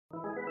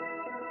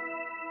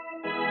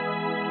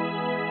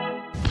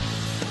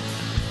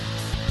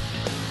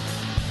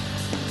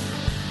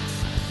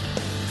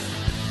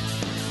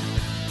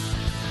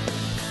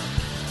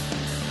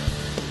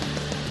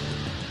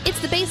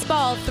the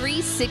Baseball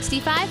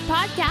 365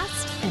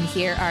 podcast, and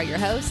here are your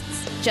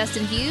hosts,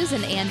 Justin Hughes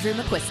and Andrew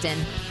McQuiston.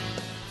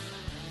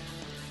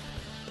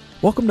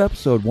 Welcome to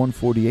episode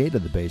 148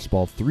 of the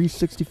Baseball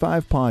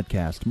 365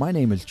 podcast. My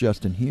name is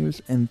Justin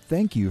Hughes, and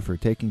thank you for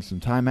taking some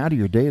time out of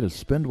your day to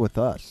spend with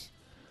us.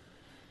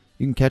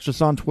 You can catch us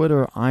on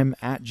Twitter. I'm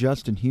at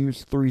Justin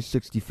Hughes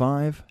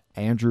 365.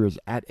 Andrew is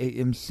at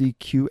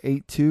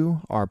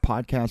AMCQ82. Our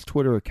podcast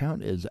Twitter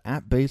account is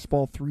at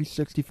Baseball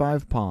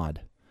 365 Pod.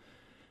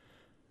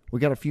 We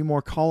got a few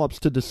more call-ups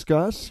to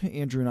discuss.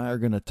 Andrew and I are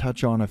going to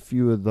touch on a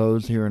few of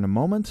those here in a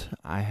moment.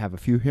 I have a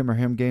few him or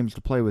him games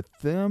to play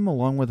with them,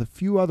 along with a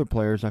few other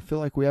players I feel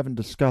like we haven't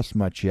discussed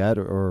much yet,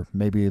 or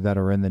maybe that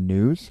are in the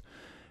news.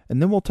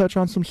 And then we'll touch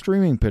on some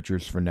streaming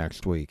pitchers for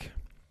next week.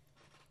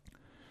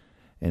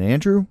 And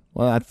Andrew,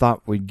 well, I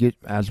thought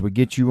as we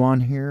get you on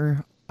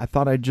here, I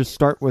thought I'd just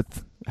start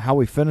with how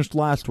we finished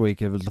last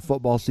week. It was the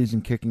football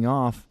season kicking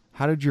off.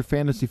 How did your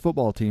fantasy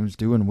football teams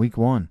do in week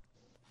one?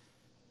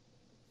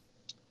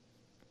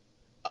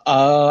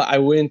 I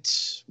went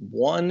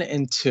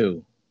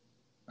 1-2.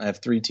 I have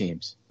 3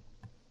 teams.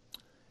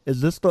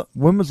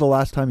 When was the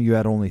last time you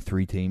had only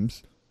 3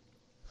 teams?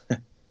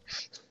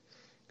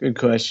 Good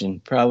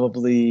question.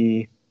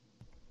 Probably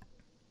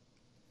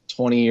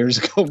 20 years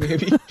ago,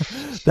 maybe.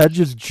 That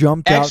just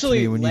jumped out to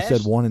me when you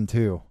said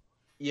 1-2.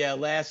 Yeah,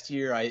 last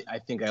year I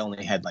think I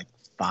only had like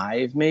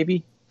 5,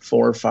 maybe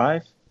 4 or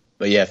 5.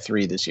 But yeah,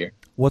 3 this year.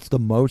 What's the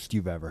most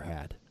you've ever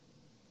had?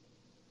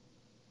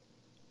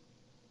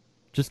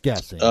 Just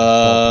guessing.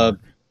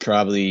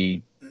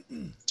 Probably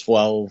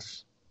 12,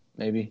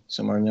 maybe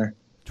somewhere in there.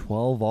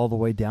 12 all the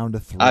way down to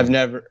 3.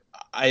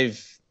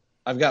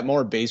 I've got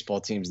more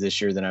baseball teams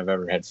this year than I've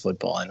ever had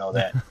football. I know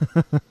that.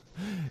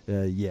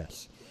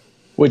 Yes.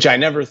 Which I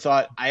never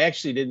thought. I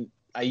actually didn't.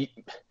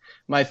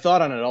 My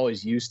thought on it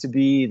always used to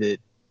be that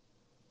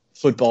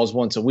football's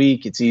once a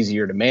week. It's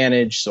easier to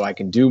manage, so I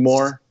can do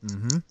more.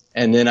 Mm-hmm.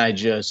 And then I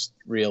just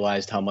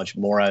realized how much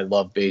more I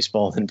love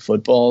baseball than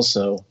football.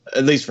 So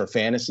at least for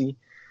fantasy.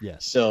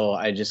 Yes. So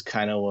I just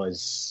kind of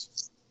was,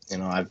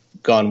 I've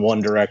gone one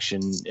direction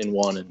in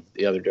one and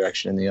the other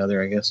direction in the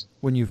other, I guess.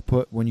 When you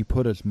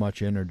put as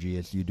much energy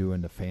as you do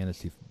into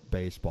fantasy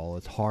baseball,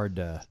 it's hard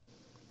to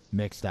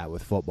mix that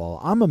with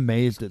football. I'm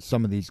amazed at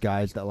some of these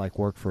guys that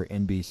work for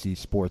NBC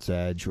Sports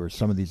Edge or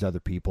some of these other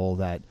people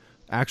that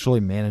actually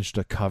manage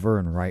to cover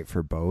and write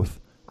for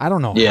both. I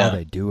don't know how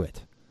they do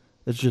it.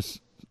 It's just,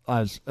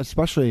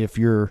 especially if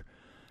you're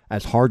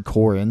as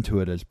hardcore into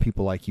it as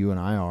people like you and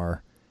I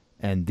are,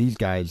 and these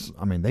guys,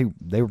 I mean,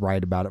 they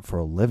write about it for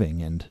a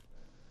living, and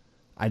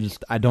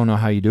I don't know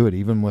how you do it,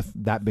 even with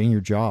that being your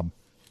job.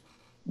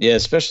 Yeah,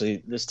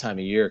 especially this time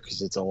of year,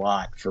 because it's a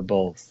lot for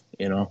both,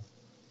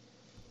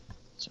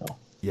 So.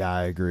 Yeah,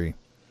 I agree.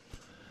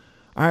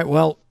 All right,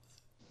 well,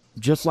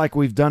 just like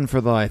we've done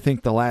for the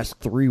last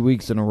 3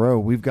 weeks in a row,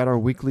 we've got our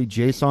weekly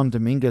Jason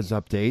Dominguez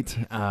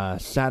update.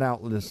 Sat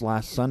out this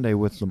last Sunday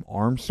with some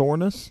arm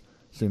soreness.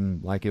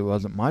 Seemed like it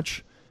wasn't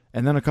much.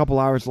 And then a couple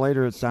hours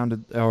later,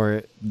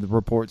 the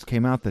reports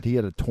came out that he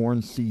had a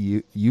torn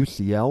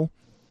UCL.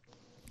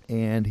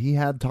 And he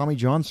had Tommy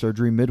John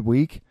surgery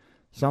midweek.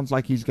 Sounds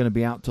like he's going to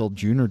be out till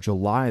June or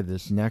July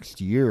this next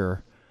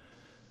year.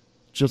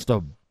 Just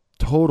a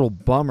total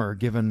bummer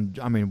given,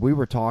 we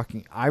were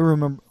talking, I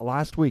remember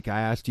last week I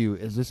asked you,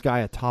 is this guy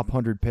a top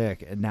 100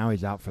 pick? And now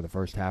he's out for the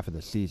first half of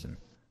the season.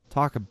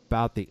 Talk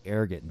about the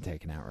air getting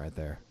taken out right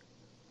there.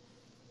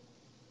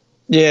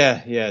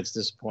 Yeah, it's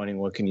disappointing.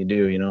 What can you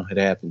do? It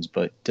happens,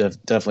 but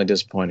definitely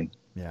disappointing.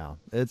 Yeah,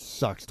 it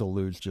sucks to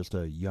lose just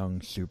a young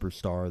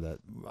superstar that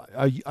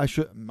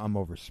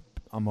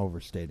I'm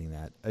overstating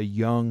that. A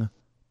young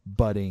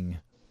budding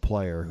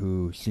player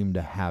who seemed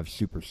to have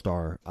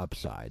superstar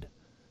upside.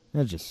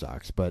 It just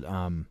sucks, but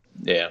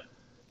yeah.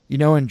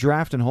 In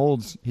draft and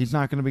holds, he's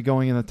not going to be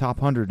going in the top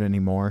 100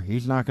 anymore.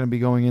 He's not going to be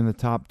going in the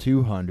top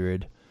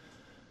 200.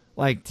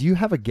 Do you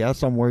have a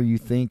guess on where you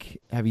think?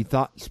 Have you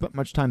spent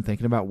much time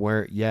thinking about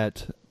where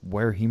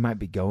he might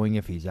be going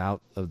if he's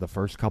out of the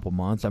first couple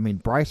months?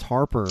 Bryce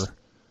Harper,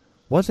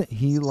 wasn't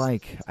he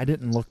I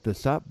didn't look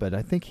this up, but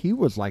I think he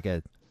was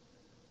a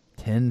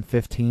 10,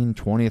 15,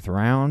 20th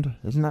round.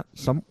 Isn't that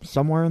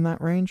somewhere in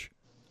that range?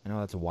 I know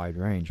that's a wide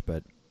range,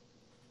 but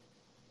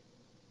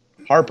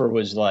Harper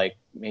was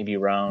maybe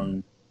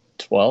around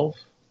 12,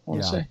 I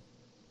want to say.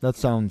 That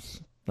sounds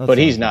But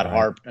he's not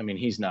Harper.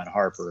 He's not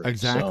Harper.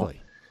 Exactly. So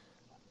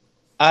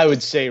I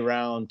would say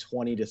around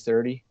 20 to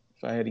 30,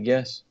 if I had to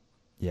guess.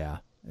 Yeah.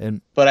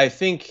 But I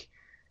think,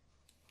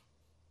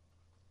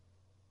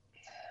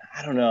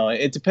 I don't know.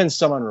 It depends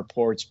some on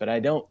reports, but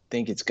I don't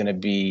think it's going to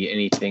be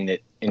anything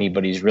that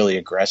anybody's really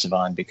aggressive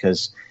on,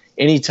 because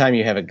anytime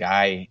you have a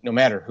guy, no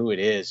matter who it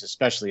is,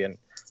 especially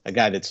a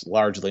guy that's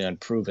largely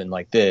unproven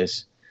like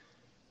this,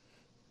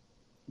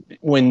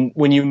 when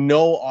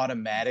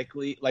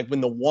automatically,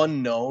 when the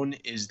one known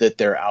is that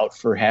they're out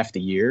for half the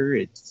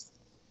year,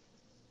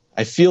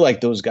 I feel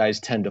like those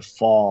guys tend to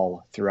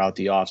fall throughout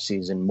the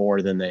offseason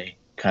more than they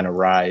kind of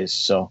rise.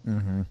 So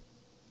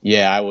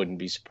Yeah, I wouldn't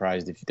be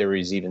surprised if there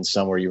was even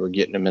somewhere you were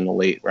getting him in the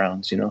late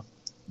rounds,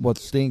 What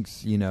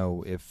stinks,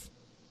 if,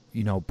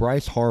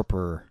 Bryce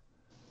Harper,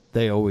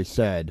 they always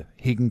said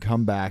he can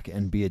come back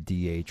and be a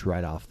DH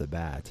right off the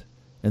bat.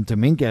 And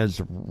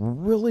Dominguez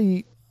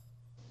really,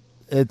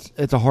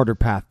 it's a harder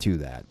path to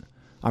that.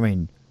 I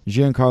mean,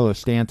 Giancarlo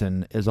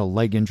Stanton is a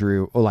leg injury,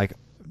 or like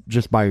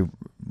just by,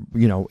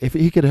 if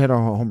he could hit a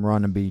home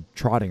run and be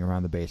trotting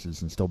around the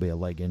bases and still be a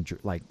leg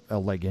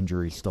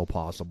injury is still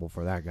possible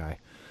for that guy.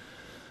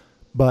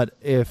 But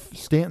if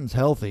Stanton's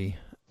healthy,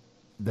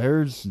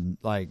 he's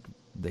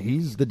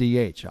the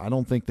DH. I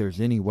don't think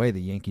there's any way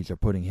the Yankees are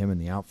putting him in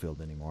the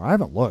outfield anymore. I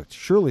haven't looked.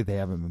 Surely they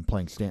haven't been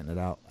playing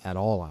Stanton at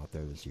all out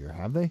there this year,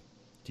 have they?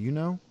 Do you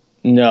know?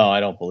 No,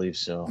 I don't believe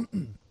so.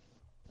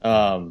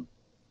 I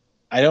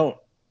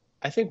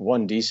think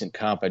one decent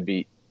comp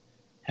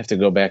have to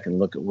go back and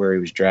look at where he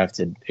was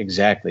drafted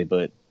exactly,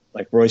 but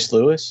like Royce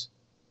Lewis.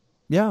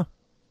 Yeah.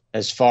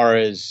 As far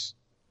as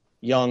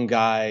young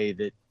guy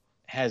that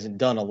hasn't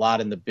done a lot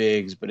in the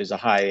bigs, but is a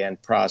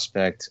high-end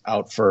prospect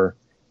out for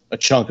a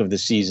chunk of the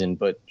season,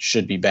 but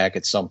should be back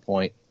at some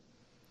point.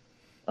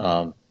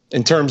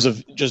 In terms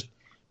of just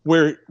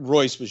where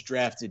Royce was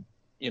drafted,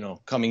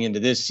 coming into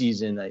this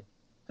season, I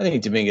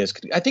think Dominguez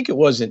I think it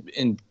was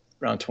in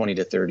around 20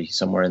 to 30,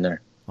 somewhere in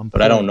there.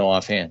 But I don't know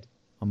offhand.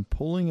 I'm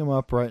pulling him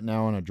up right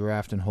now in a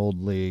draft and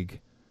hold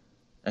league.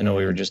 I know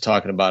we were just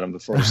talking about him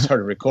before we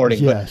started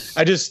recording, yes.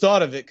 But I just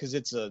thought of it because I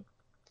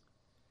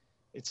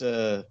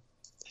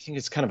think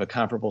it's kind of a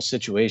comparable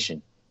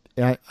situation.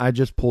 I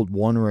just pulled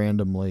one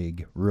random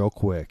league real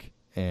quick,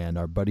 and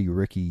our buddy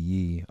Ricky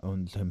Yee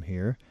owns him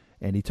here,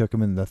 and he took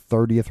him in the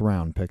 30th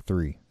round, pick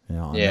 3.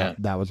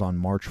 That was on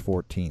March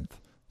 14th.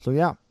 So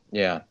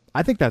yeah,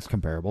 I think that's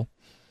comparable.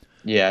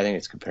 Yeah, I think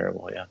it's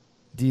comparable. Yeah.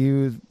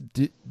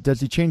 Does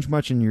he change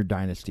much in your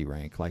dynasty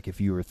rank? Like if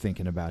you were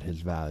thinking about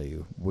his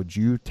value, would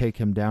you take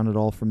him down at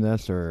all from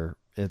this, or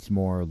it's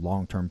more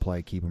long-term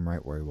play, keep him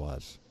right where he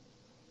was?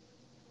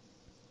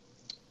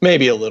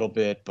 Maybe a little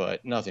bit,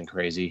 but nothing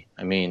crazy.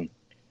 I mean,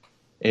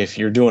 if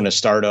you're doing a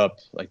startup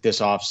like this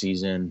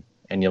offseason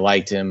and you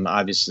liked him,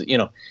 obviously,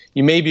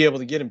 you may be able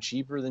to get him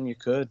cheaper than you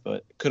could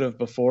have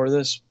before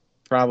this,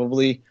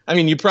 probably. I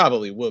mean, you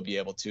probably will be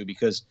able to,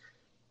 because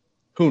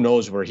who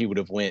knows where he would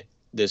have went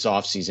this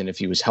offseason if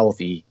he was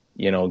healthy,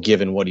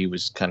 given what he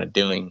was kind of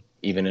doing,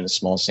 even in a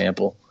small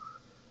sample.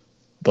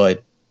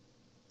 But,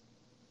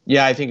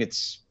 yeah, I think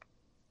it's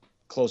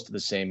close to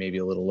the same, maybe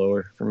a little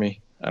lower for me.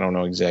 I don't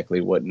know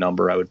exactly what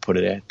number I would put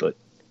it at, but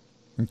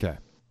okay,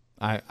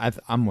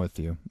 I'm with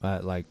you.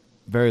 Like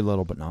very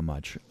little, but not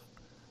much.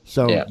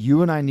 So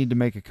You and I need to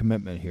make a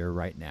commitment here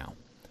right now.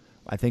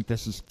 I think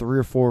this is 3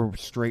 or 4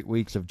 straight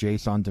weeks of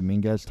Jason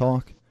Dominguez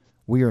talk.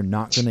 We are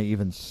not going to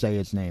even say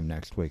his name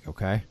next week.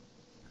 Okay?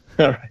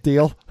 All right.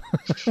 Deal.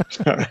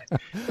 All right.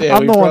 Yeah,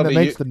 I'm the one that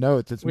makes the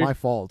notes. It's my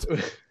fault.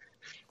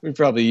 We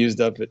probably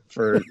used up it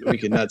we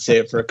could not say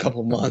it for a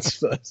couple months,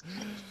 but.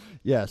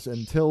 Yes,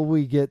 until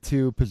we get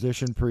to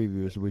position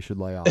previews, we should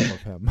lay off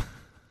of him.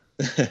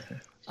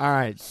 All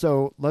right,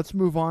 so let's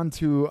move on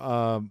to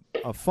a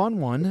fun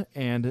one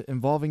and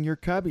involving your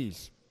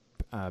Cubbies.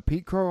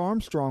 Pete Crow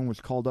Armstrong was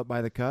called up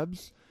by the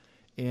Cubs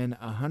in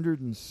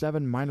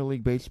 107 minor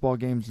league baseball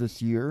games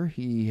this year.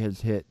 He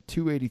has hit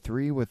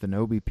 .283 with an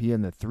OBP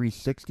in the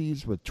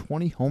 360s with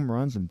 20 home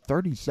runs and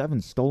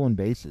 37 stolen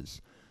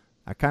bases.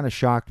 That kind of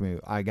shocked me,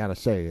 I got to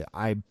say.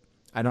 I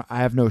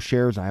have no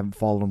shares. I haven't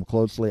followed him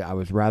closely. I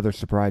was rather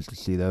surprised to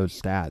see those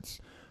stats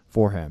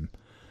for him.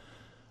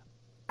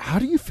 How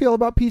do you feel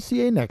about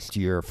PCA next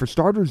year? For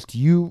starters, do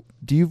you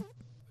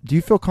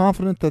feel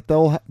confident that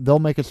they'll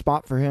make a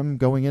spot for him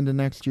going into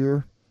next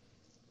year?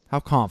 How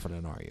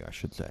confident are you, I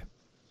should say?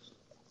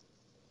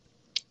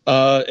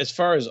 As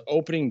far as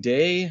opening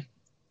day,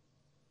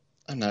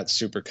 I'm not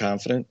super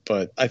confident,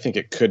 but I think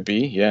it could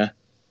be, yeah.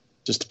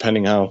 Just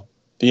depending how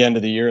the end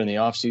of the year and the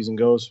off season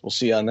goes. We'll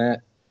see on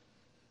that.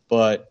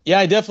 But yeah,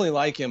 I definitely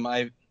like him.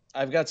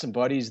 I've got some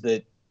buddies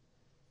that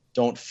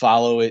don't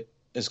follow it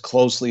as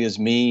closely as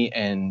me,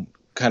 and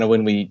kind of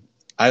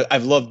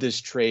I've loved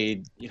this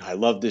trade. I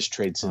love this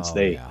trade since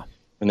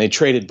when they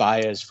traded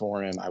Baez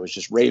for him. I was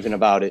just raving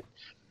about it.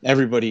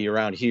 Everybody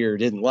around here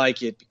didn't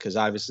like it because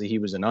obviously he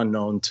was an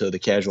unknown to the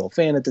casual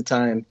fan at the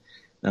time.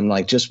 And I'm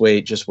like, just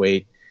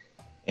wait.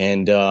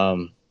 And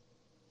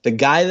the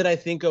guy that I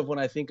think of when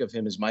I think of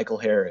him is Michael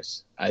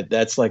Harris.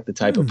 That's like the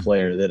type of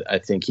player that I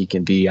think he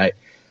can be. I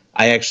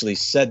actually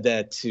said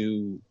that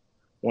to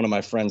one of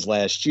my friends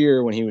last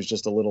year when he was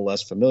just a little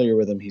less familiar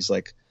with him. He's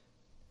like,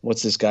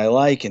 what's this guy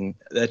like? And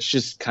that's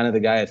just kind of the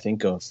guy I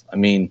think of. I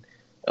mean,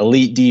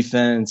 elite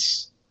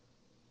defense,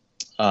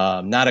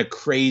 not a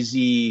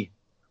crazy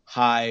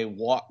high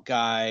walk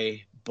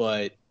guy,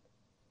 but,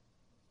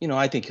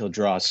 I think he'll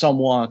draw some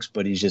walks,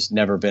 but he's just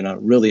never been a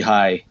really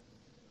high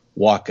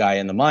walk guy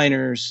in the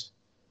minors.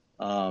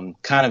 Kind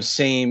of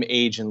same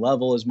age and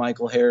level as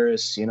Michael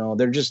Harris.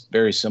 They're just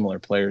very similar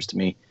players to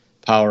me.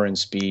 Power and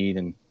speed.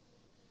 And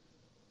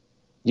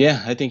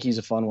yeah, I think he's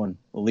a fun one.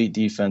 Elite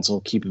defense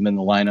will keep him in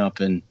the lineup.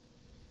 And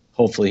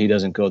hopefully he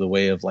doesn't go the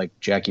way of like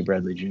Jackie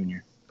Bradley Jr.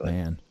 But,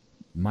 man,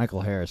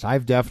 Michael Harris,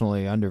 I've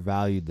definitely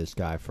undervalued this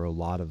guy for a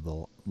lot of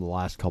the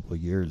last couple of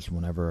years.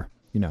 Whenever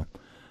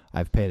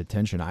I've paid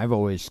attention, I've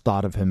always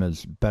thought of him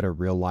as better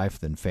real life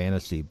than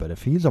fantasy. But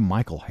if he's a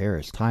Michael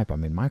Harris type, I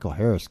mean, Michael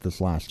Harris this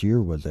last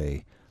year was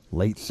a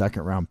late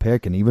second-round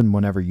pick, and even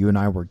whenever you and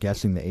I were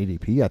guessing the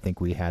ADP, I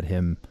think we had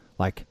him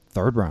like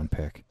third-round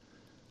pick.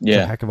 He's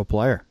a heck of a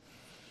player.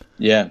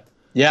 Yeah.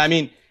 I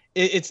mean,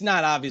 it's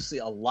not obviously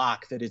a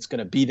lock that it's going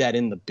to be that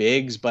in the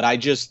bigs, but I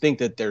just think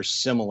that there's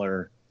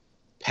similar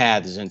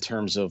paths in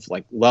terms of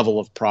like level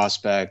of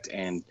prospect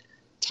and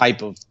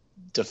type of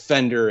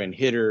defender and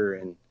hitter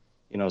and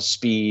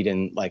speed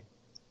and like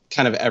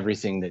kind of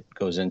everything that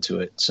goes into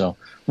it. So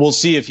we'll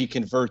see if he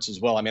converts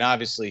as well. I mean,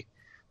 obviously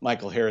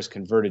Michael Harris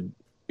converted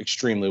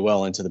extremely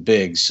well into the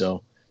bigs,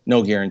 so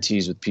no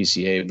guarantees with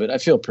PCA, but I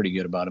feel pretty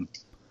good about him.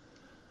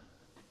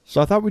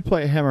 So I thought we'd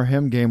play a him or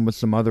him game with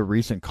some other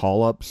recent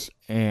call-ups,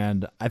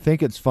 and I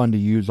think it's fun to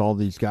use all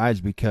these guys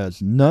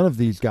because none of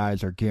these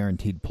guys are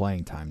guaranteed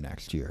playing time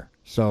next year.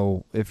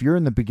 So if you're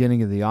in the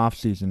beginning of the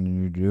offseason and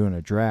you're doing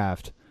a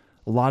draft,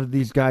 a lot of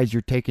these guys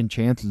you're taking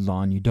chances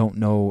on, you don't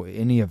know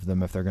any of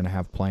them if they're going to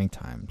have playing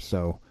time.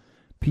 So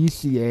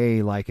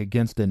PCA, like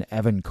against an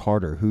Evan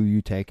Carter, who are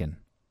you taking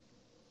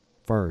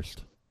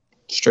first?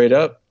 Straight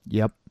up?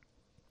 Yep.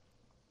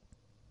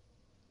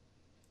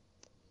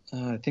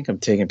 I think I'm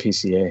taking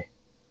PCA.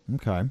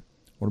 Okay.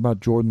 What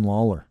about Jordan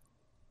Lawler?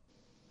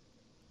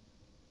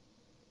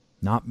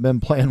 Not been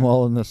playing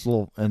well in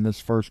this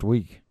first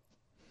week.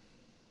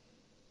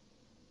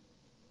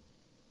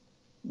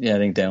 Yeah, I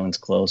think that one's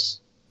close.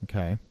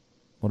 Okay.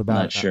 What about?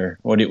 Not sure.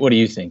 What do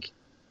you think?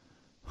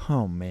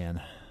 Oh man.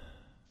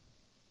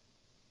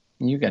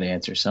 You got to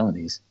answer some of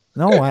these.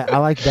 No, I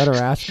like better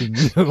asking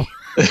you.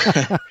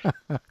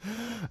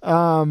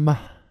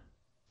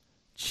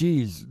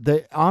 Geez,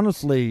 they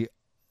honestly,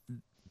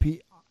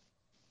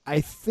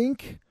 I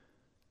think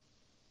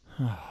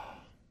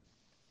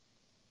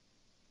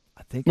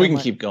we can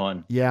keep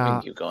going. Yeah, we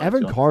can keep going.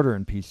 Evan Carter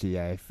and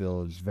PCA I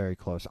feel is very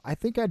close. I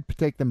think I'd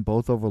take them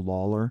both over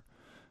Lawler.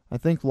 I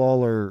think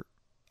Lawler,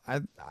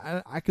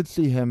 I could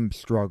see him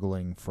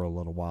struggling for a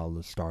little while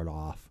to start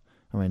off.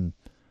 I mean,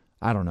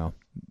 I don't know.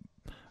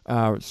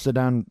 Sit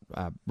down,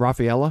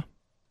 Rafaela.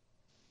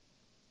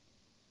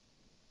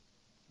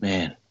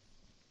 Man,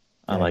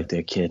 I like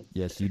that kid.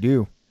 Yes, you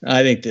do.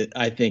 I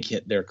think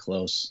they're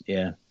close.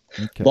 Yeah,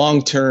 okay.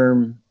 Long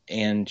term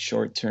and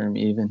short term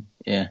even.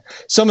 Yeah,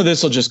 some of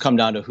this will just come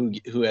down to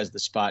who has the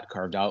spot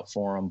carved out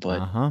for them.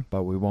 But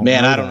but we won't.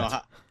 Man, know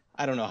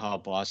I don't know how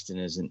Boston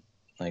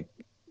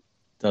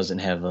doesn't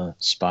have a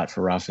spot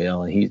for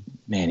Rafaela.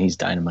 He's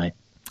dynamite.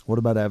 What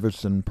about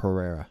Everson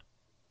Pereira?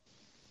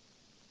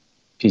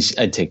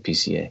 I'd take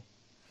PCA.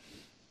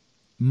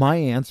 My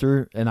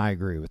answer, and I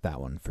agree with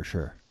that one for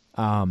sure.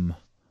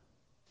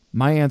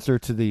 My answer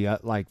to the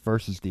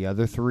versus the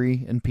other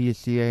three in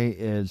PCA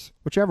is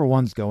whichever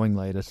one's going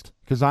latest,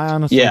 because I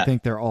honestly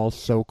think they're all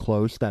so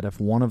close that if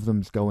one of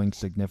them's going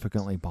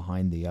significantly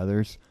behind the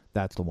others,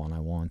 that's the one I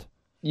want.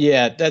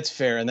 Yeah, that's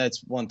fair, and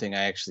that's one thing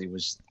I actually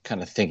was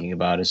kind of thinking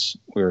about as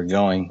we were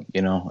going.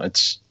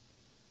 It's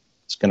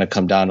going to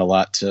come down a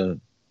lot to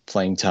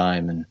playing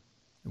time, and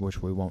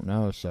which we won't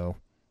know. So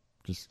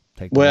just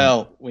take.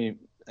 Well,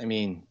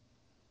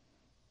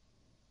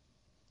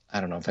 I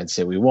don't know if I'd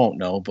say we won't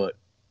know, but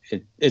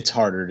it's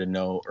harder to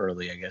know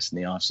early, I guess, in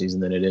the off season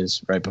than it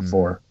is right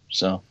before. Mm-hmm.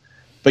 So,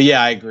 but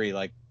yeah, I agree.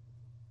 Like,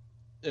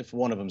 if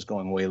one of them's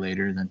going way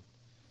later, then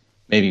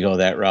maybe go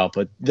that route.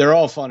 But they're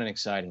all fun and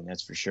exciting,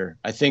 that's for sure.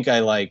 I think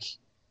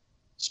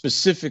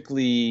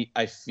specifically,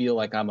 I feel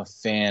like I'm a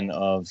fan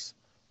of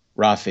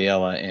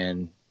Rafaela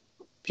and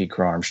Pete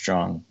Crow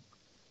Armstrong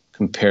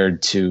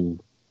compared to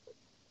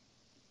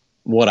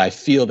what I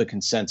feel the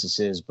consensus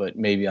is, but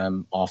maybe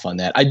I'm off on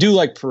that. I do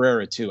like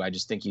Pereira too. I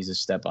just think he's a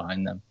step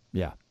behind them.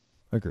 Yeah,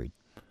 agreed.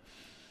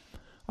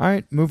 All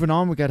right, moving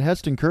on. We got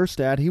Heston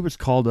Kjerstad. He was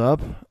called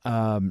up.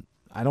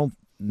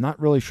 Not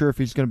really sure if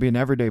he's going to be an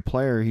everyday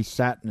player. He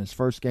sat in his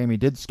first game. He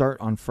did start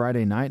on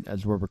Friday night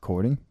as we're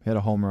recording. Hit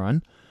a home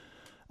run.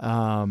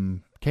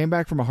 Came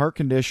back from a heart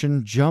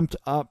condition. Jumped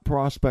up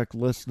prospect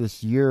list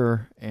this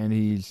year, and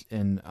he's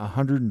in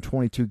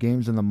 122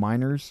 games in the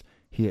minors.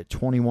 He hit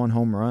 21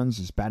 home runs.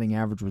 His batting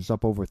average was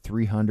up over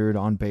 300,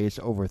 on base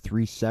over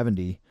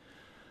 370.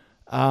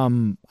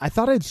 I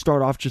thought I'd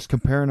start off just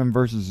comparing him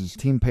versus his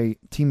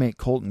teammate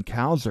Colton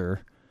Cowser.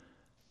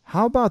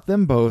 How about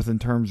them both in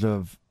terms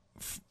of,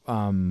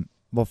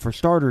 for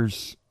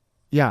starters,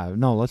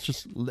 let's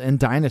just, in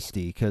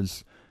Dynasty,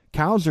 because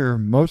Cowser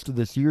most of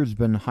this year has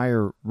been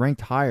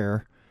ranked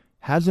higher,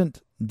 had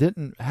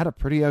a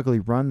pretty ugly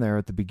run there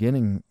at the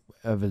beginning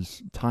of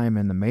his time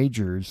in the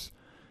majors.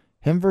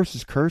 Him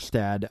versus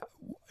Kjerstad,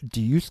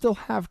 do you still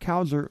have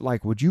Cowser?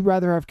 Like, would you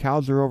rather have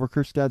Cowser over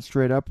Kjerstad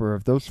straight up, or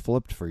have those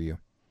flipped for you?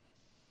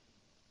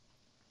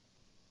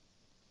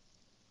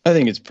 I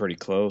think it's pretty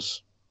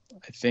close.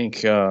 I think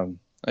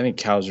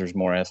Cowser's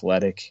more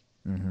athletic,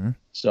 mm-hmm.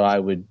 So I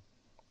would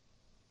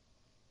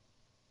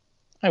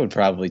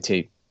probably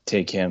take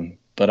take him,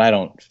 but I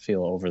don't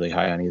feel overly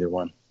high on either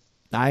one.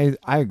 I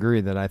agree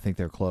that I think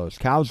they're close.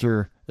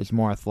 Cowser is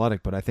more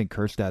athletic, but I think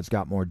Kjerstad's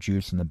got more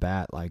juice in the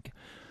bat. Like,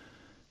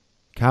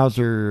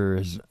 Cowser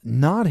has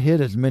not hit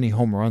as many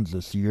home runs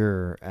this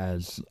year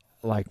as,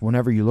 like,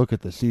 whenever you look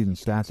at the season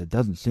stats, it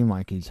doesn't seem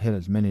like he's hit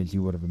as many as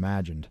you would have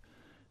imagined.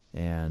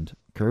 And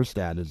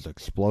Kjerstad has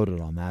exploded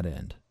on that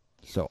end.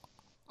 So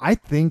I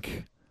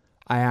think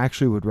I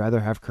actually would rather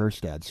have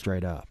Kjerstad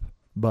straight up,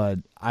 but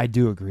I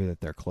do agree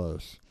that they're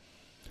close.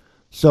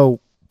 So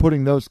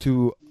putting those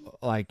two,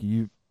 like,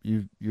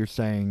 you're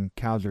saying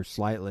Cowser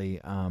slightly.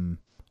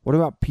 What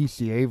about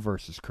PCA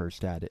versus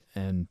Kjerstad?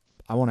 And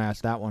I want to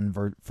ask that one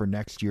for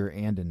next year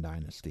and in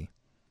Dynasty.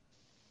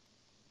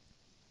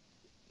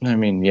 I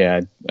mean,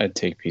 yeah, I'd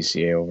take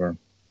PCA over.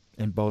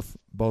 In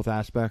both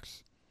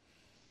aspects?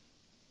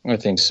 I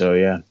think so,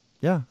 yeah.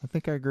 Yeah, I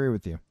think I agree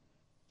with you.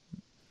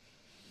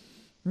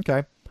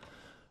 Okay.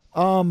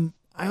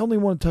 I only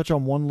want to touch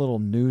on one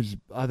little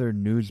other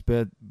news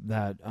bit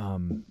that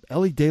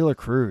Elly De La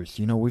Cruz,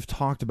 we've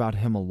talked about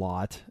him a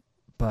lot,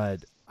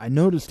 but I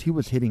noticed he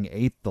was hitting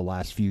 8th the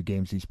last few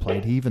games he's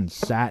played. He even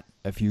sat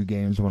a few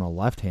games when a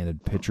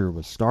left-handed pitcher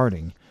was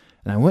starting,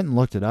 and I went and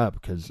looked it up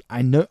because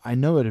I know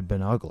it had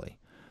been ugly,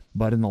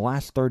 but in the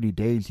last 30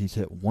 days he's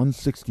hit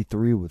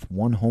 163 with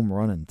 1 home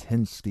run and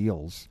 10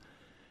 steals.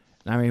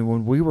 I mean,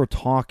 when we were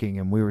talking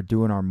and we were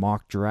doing our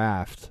mock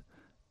draft,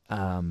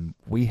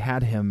 we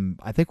had him,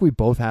 I think we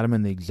both had him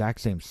in the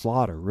exact same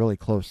slot or really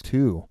close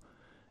to,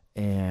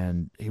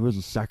 and he was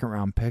a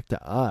second-round pick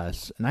to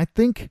us. And I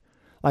think,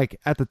 like,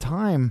 at the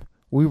time,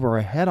 we were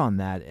ahead on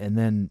that, and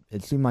then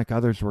it seemed like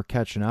others were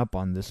catching up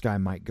on this guy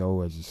might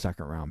go as a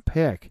second-round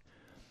pick.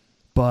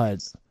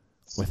 But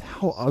with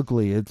how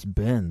ugly it's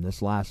been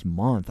this last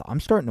month,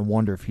 I'm starting to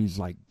wonder if he's,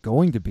 like,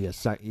 going to be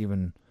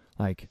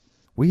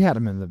we had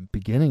him in the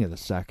beginning of the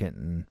second,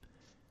 and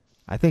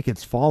I think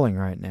it's falling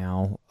right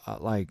now.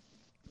 Can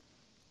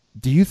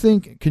you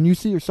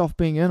see yourself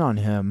being in on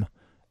him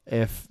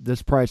if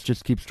this price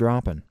just keeps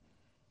dropping?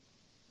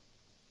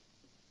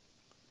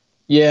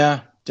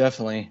 Yeah,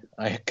 definitely.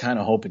 I kind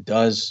of hope it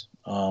does.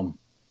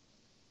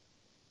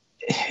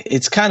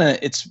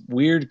 It's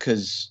weird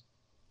because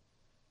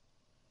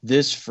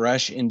this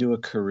fresh into a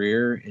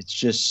career, it's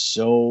just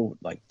so,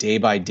 like, day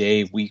by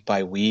day, week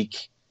by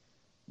week,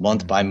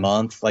 month by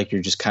month, like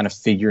you're just kind of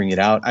figuring it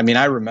out. I mean,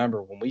 I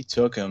remember when we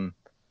took him,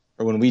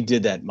 or when we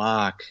did that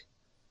mock,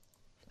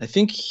 I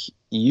think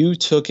you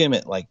took him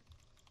at like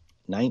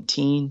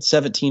 17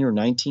 or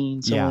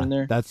 19, somewhere in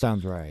there. That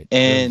sounds right.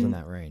 And in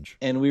that range.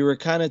 And we were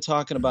kind of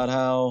talking about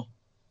how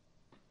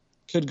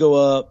it could go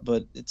up,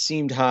 but it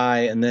seemed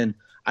high. And then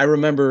I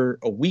remember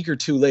a week or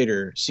two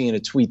later seeing a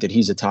tweet that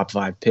he's a top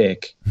 5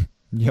 pick.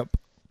 Yep.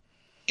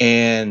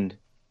 And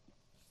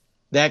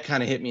that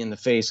kind of hit me in the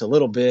face a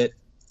little bit.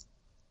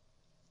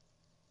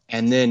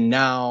 And then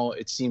now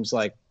it seems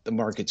like the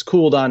market's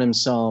cooled on him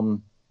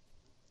some,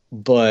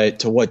 but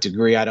to what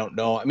degree, I don't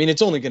know. I mean,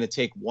 it's only going to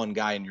take one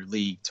guy in your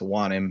league to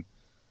want him.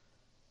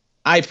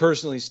 I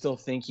personally still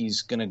think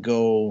he's going to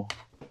go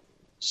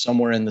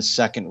somewhere in the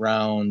second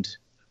round,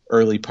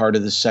 early part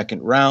of the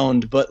second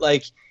round. But,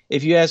 like,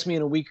 if you ask me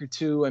in a week or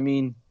two, I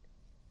mean,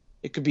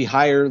 it could be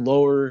higher,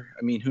 lower.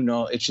 I mean, who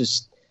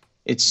knows?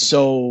 It's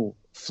so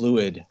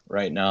fluid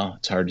right now.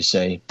 It's hard to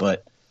say.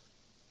 But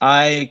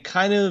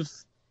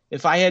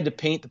if I had to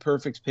paint the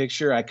perfect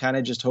picture, I kind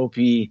of just hope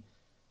he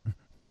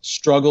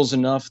struggles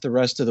enough the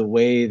rest of the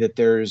way that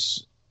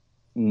there's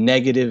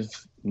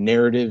negative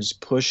narratives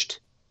pushed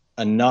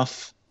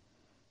enough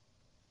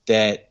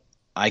that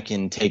I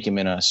can take him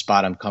in a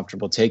spot I'm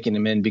comfortable taking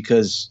him in,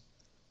 because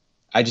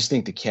I just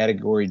think the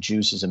category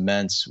juice is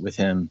immense with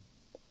him,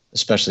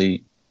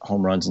 especially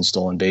home runs and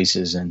stolen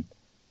bases. And,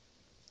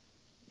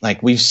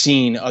 like, we've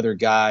seen other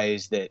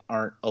guys that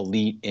aren't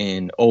elite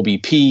in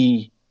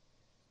OBP,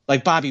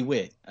 like Bobby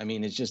Witt. I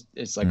mean,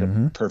 it's like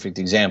a perfect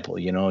example.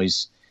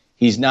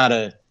 He's not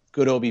a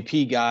good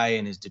OBP guy,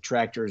 and his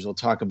detractors will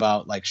talk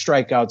about, like,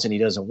 strikeouts and he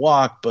doesn't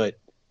walk. But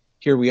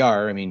here we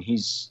are. I mean,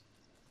 he's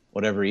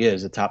whatever he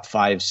is, a top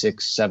 5,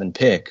 6, 7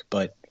 pick.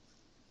 But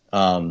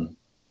I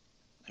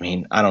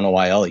mean, I don't know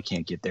why Elly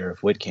can't get there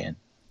if Witt can.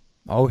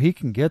 Oh, he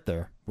can get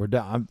there.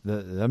 I'm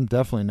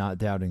definitely not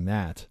doubting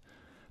that.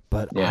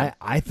 But yeah.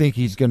 I think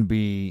he's going to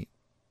be,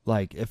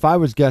 like, if I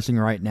was guessing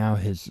right now,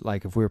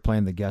 if we were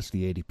playing the guess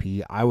the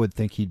ADP, I would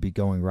think he'd be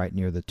going right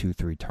near the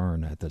 2-3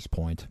 turn at this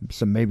point.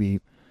 So maybe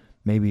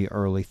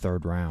early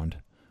third round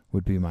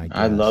would be my guess.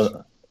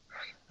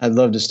 I'd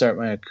love to start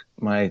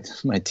my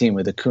team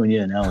with Acuna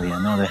and Elly.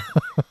 I know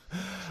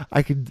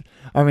that.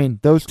 I mean,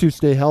 those two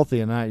stay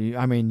healthy, and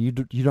I mean, you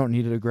don't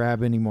need to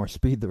grab any more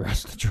speed the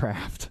rest of the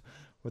draft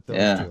with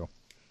those two.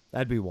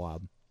 That'd be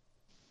wild.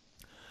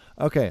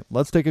 Okay,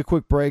 let's take a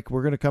quick break.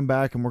 We're going to come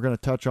back, and we're going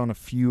to touch on a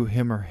few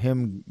him or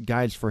him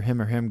guides for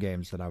him or him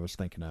games that I was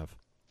thinking of.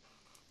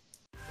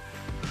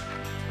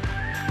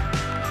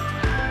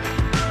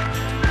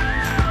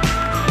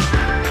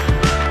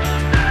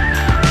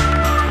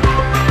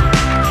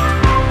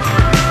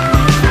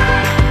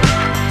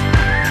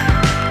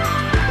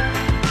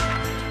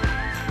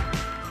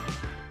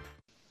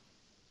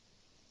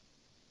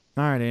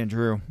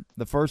 Andrew.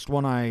 The first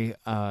one I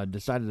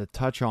decided to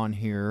touch on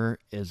here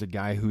is a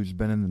guy who's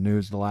been in the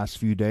news the last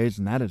few days,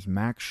 and that is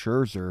Max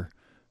Scherzer,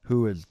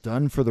 who is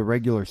done for the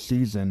regular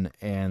season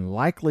and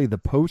likely the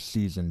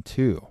postseason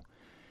too.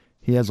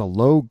 He has a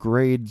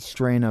low-grade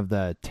strain of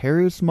the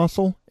teres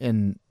muscle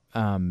and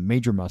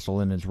major muscle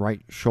in his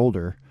right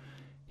shoulder.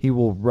 He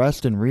will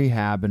rest in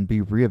rehab and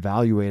be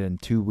reevaluated in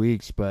 2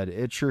 weeks, but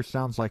it sure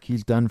sounds like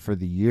he's done for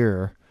the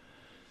year.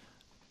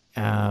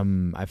 I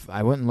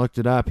went and looked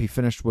it up. He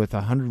finished with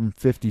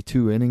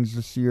 152 innings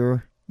this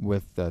year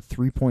with a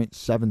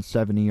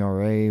 3.77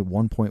 ERA,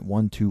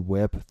 1.12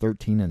 WHIP,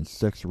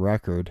 13-6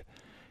 record.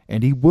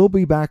 And he will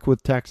be back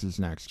with Texas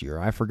next year.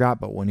 I forgot,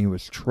 but when he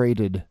was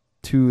traded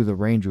to the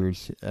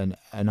Rangers,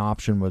 an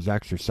option was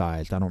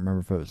exercised. I don't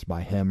remember if it was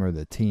by him or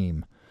the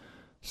team.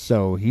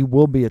 So he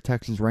will be a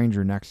Texas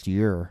Ranger next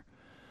year.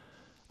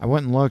 I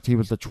went and looked. He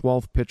was the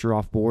 12th pitcher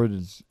off board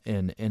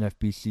in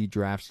NFBC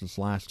drafts this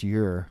last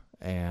year.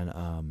 And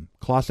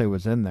Clase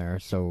was in there,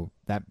 so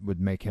that would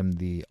make him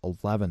the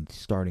 11th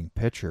starting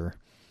pitcher.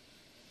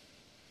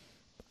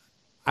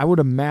 I would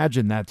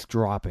imagine that's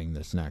dropping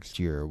this next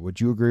year. Would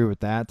you agree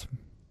with that?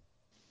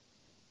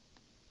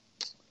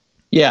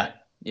 Yeah,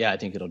 I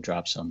think it'll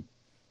drop some.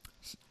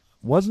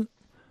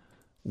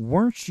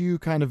 Weren't you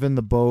kind of in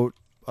the boat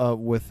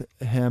with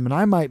him? And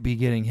I might be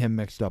getting him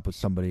mixed up with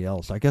somebody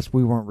else. I guess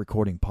we weren't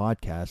recording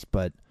podcasts,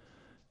 but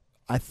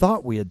I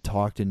thought we had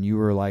talked and you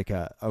were like,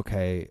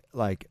 okay,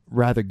 like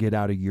rather get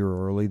out a year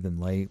early than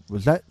late.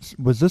 Was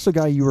this a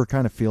guy you were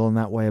kind of feeling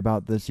that way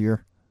about this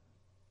year?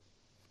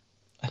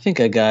 I think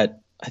I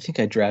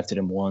drafted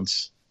him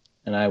once,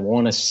 and I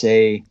want to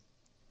say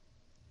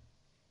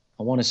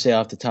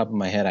off the top of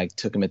my head, I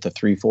took him at the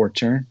 3-4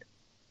 turn.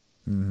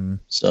 Mm-hmm.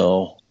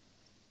 So,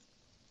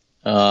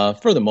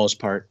 for the most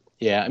part,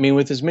 yeah. I mean,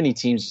 with as many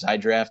teams as I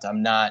draft,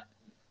 I'm not,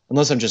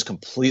 unless I'm just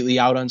completely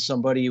out on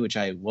somebody, which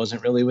I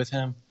wasn't really with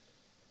him.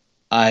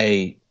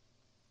 I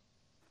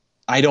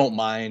don't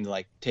mind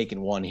like taking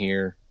one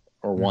here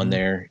or one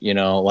there,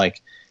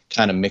 like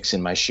kind of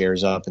mixing my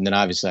shares up. And then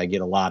obviously I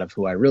get a lot of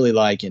who I really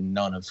like and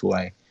none of who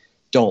I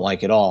don't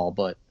like at all.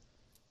 But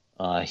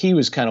he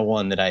was kind of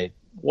one that I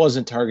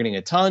wasn't targeting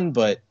a ton,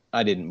 but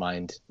I didn't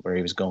mind where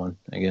he was going,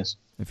 I guess.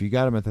 If you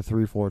got him at the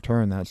 3-4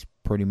 turn, that's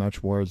pretty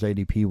much where his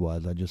ADP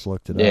was. I just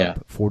looked it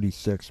up.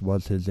 46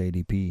 was his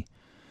ADP.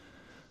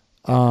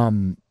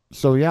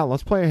 So yeah,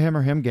 let's play a him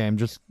or him game.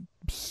 Just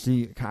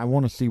see. I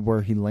want to see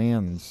where he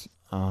lands.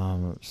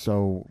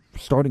 So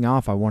starting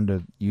off, I wanted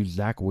to use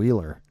Zach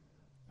Wheeler.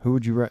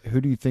 Who do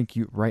you think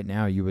right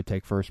now you would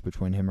take first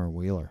between him or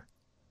Wheeler?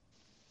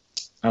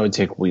 I would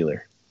take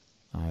Wheeler.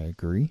 I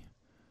agree.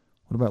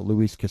 What about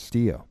Luis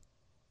Castillo?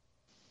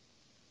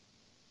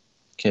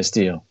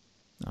 Castillo.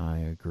 I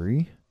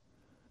agree.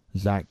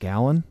 Zach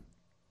Gallen?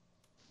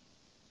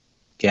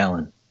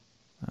 Gallen.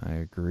 I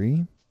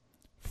agree.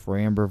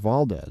 Framber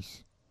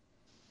Valdez?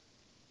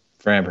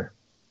 Framber.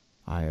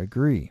 I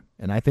agree.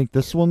 And I think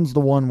this one's the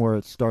one where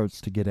it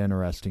starts to get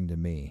interesting to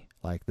me.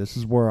 Like, this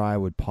is where I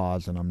would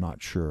pause and I'm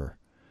not sure.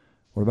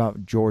 What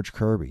about George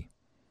Kirby?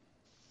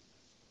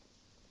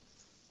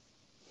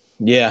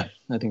 Yeah,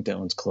 I think that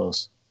one's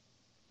close.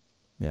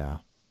 Yeah.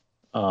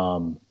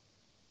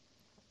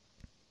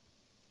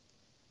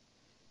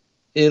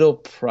 It'll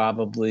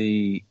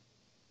probably.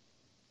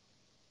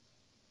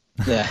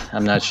 Yeah,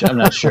 I'm not sure.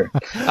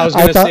 I was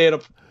going to say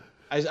it'll.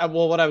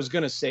 Well, what I was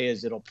going to say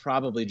is it'll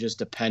probably just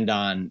depend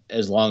on,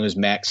 as long as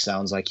Max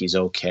sounds like he's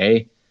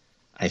okay.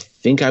 I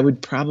think I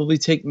would probably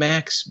take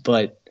Max,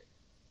 but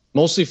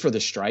mostly for the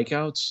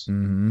strikeouts.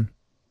 Mm-hmm.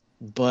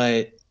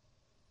 But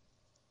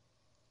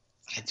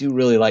I do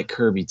really like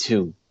Kirby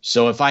too.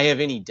 So if I have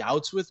any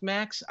doubts with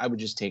Max, I would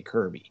just take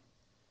Kirby.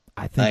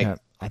 I think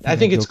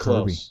it's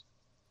close.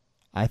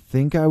 I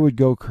think I would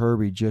go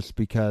Kirby just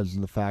because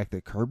of the fact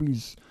that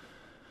Kirby's.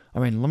 I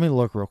mean, let me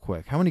look real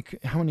quick. How many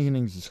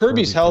innings is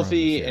Kirby's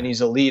healthy and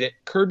he's elite?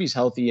 Kirby's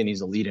healthy and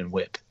he's elite in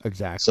WHIP.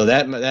 Exactly. So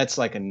that's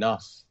like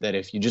enough that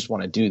if you just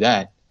want to do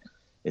that,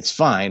 it's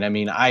fine. I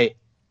mean, I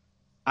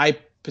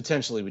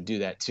potentially would do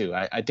that too.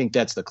 I think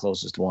that's the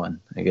closest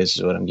one, I guess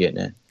is what I'm getting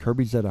at.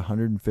 Kirby's at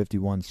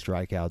 151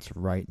 strikeouts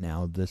right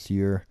now this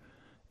year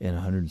in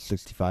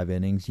 165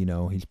 innings. You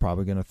know, he's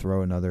probably going to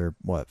throw another,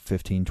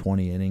 15,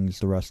 20 innings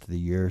the rest of the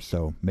year.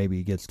 So maybe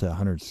he gets to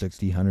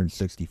 160,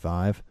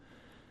 165.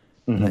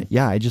 Mm-hmm.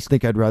 Yeah, I just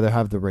think I'd rather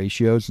have the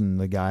ratios, and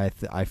the guy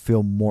I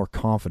feel more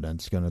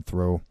confident is going to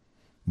throw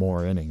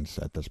more innings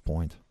at this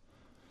point.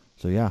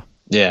 So, yeah.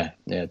 Yeah,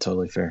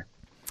 totally fair.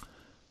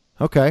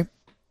 Okay.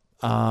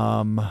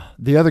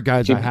 The other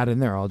guys I had in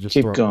there, I'll just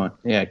keep going.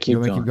 Yeah,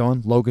 keep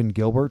going. Logan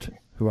Gilbert,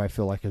 who I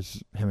feel like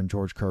is him and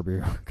George Kirby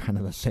are kind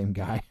of the same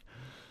guy.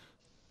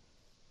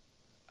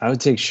 I would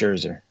take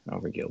Scherzer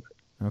over Gilbert.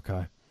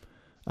 Okay.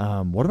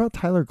 What about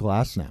Tyler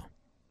Glasnow?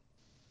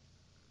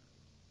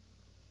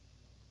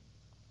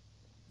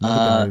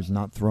 Another guy who's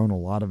not thrown a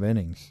lot of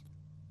innings.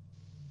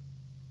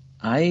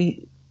 I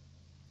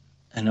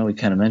know we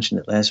kind of mentioned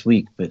it last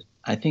week, but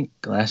I think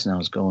Glasnow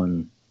is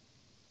going.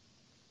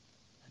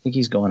 I think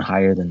he's going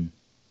higher than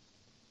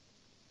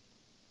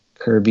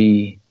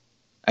Kirby.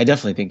 I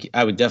definitely think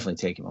I would definitely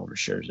take him over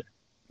Scherzer.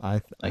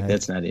 I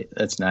That's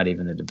not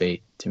even a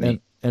debate to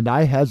me. And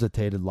I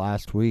hesitated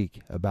last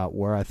week about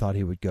where I thought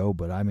he would go,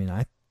 but I mean,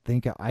 I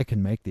think I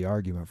can make the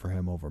argument for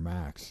him over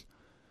Max.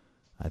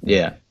 I think.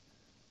 Yeah.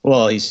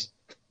 Well, he's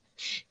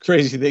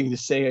crazy thing to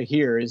say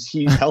here is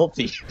he's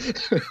healthy.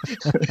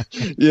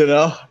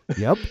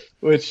 Yep.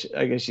 Which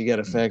I guess you got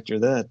to factor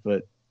that,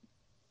 but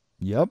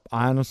yep.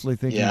 I honestly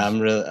think. Yeah,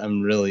 I'm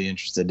really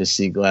interested to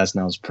see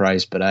Glasnow's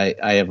price, but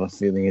I have a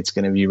feeling it's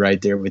going to be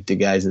right there with the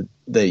guys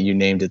that you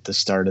named at the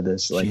start of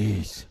this. Like,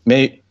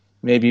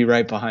 maybe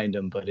right behind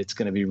him, but it's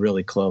going to be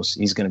really close.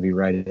 He's going to be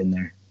right in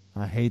there.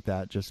 I hate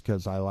that just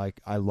because I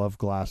love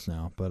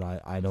Glasnow, but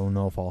I don't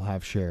know if I'll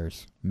have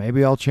shares.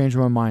 Maybe I'll change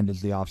my mind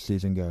as the off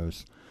season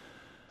goes.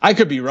 I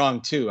could be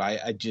wrong too.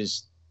 I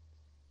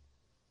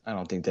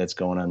don't think that's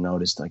going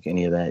unnoticed, like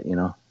any of that.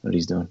 What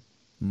he's doing.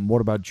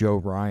 What about Joe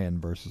Ryan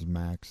versus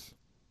Max?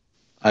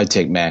 I'd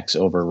take Max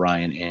over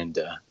Ryan and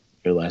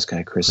your last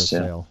guy, Chris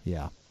Sale.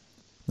 Yeah.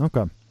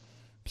 Okay.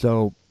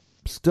 So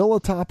still a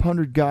top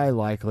 100 guy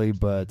likely,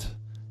 but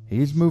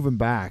he's moving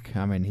back.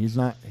 I mean,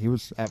 he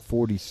was at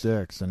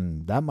 46,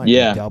 and that might be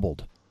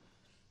doubled.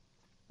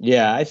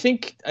 Yeah, I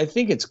think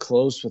it's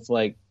close with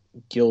like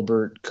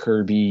Gilbert,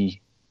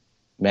 Kirby,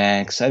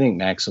 Max. I think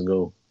Max will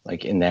go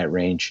like in that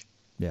range.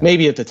 Yeah.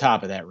 Maybe at the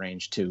top of that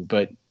range too,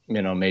 but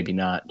maybe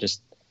not.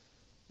 Just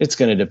it's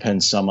going to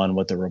depend some on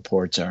what the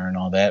reports are and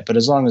all that. But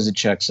as long as it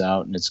checks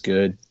out and it's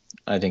good,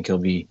 I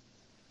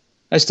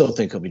still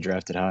think he'll be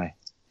drafted high.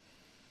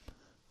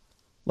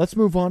 Let's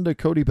move on to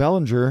Cody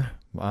Bellinger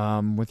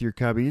with your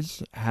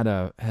Cubbies.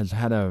 Has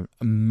had an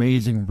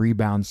amazing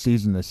rebound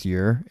season this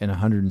year in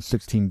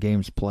 116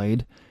 games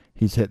played.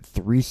 He's hit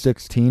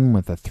 .316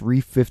 with a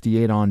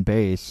 .358 on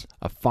base,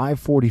 a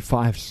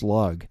 .545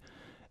 slug,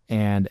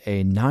 and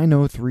a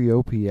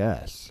 .903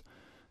 OPS.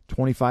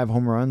 25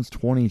 home runs,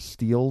 20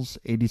 steals,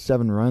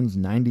 87 runs,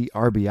 90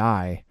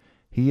 RBI.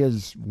 He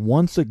is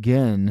once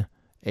again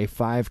a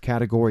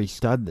 5-category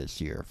stud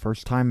this year.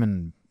 First time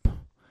in,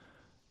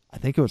 I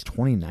think it was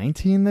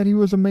 2019 that he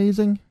was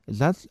amazing.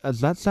 Does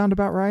that sound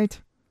about right?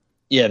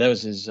 Yeah, that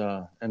was his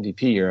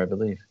MVP year, I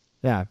believe.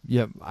 Yeah.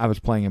 I was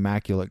playing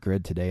Immaculate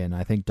Grid today, and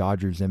I think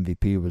Dodgers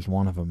MVP was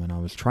one of them. And I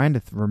was trying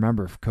to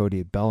remember if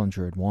Cody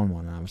Bellinger had won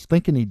one, and I was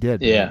thinking he did,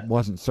 but I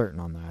wasn't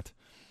certain on that.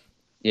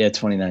 Yeah,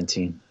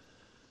 2019.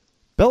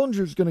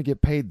 Bellinger's going to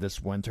get paid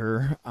this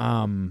winter.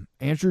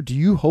 Andrew, do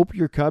you hope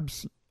your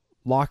Cubs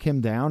lock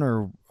him down,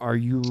 or are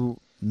you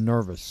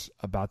nervous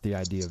about the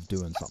idea of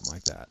doing something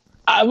like that?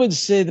 I would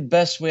say the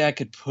best way I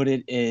could put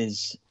it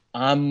is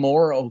I'm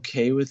more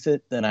okay with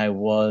it than I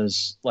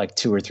was like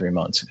 2 or 3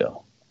 months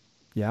ago.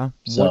 Yeah?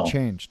 What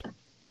changed?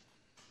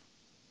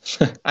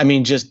 I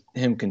mean, just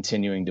him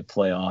continuing to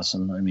play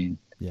awesome. I mean,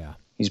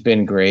 he's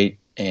been great,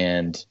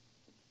 and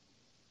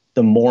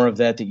the more of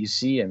that you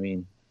see, I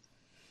mean,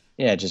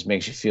 it just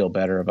makes you feel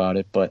better about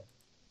it. But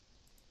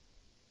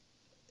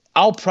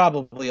I'll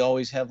probably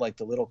always have like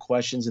the little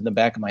questions in the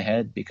back of my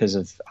head because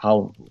of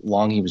how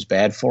long he was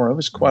bad for. It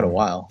was quite a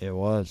while. It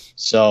was.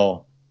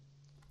 So,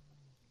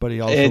 but he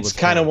also it's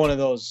kind of one of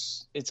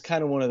those. It's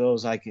kind of one of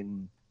those. I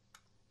think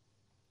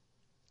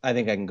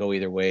I can go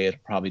either way. It'll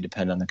probably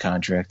depend on the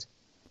contract.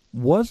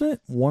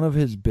 Wasn't one of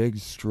his big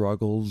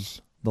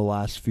struggles the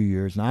last few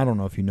years, and I don't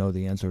know if you know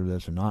the answer to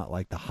this or not,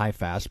 like the high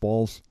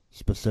fastballs?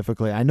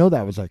 Specifically, I know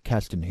that was a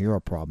Kjerstad Hero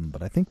problem,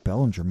 but I think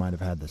Bellinger might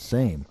have had the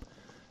same.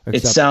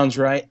 It sounds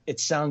right.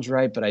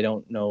 But I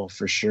don't know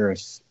for sure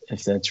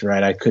if that's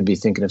right. I could be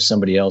thinking of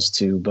somebody else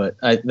too, but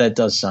that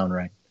does sound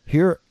right.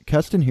 Here,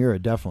 Kjerstad Hero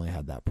definitely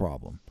had that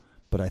problem,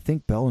 but I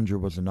think Bellinger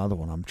was another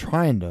one. I'm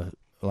trying to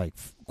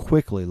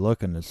quickly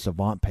look in the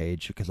Savant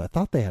page because I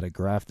thought they had a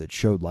graph that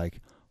showed like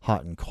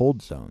hot and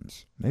cold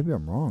zones. Maybe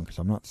I'm wrong because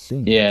I'm not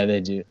seeing it. Yeah,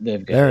 they do.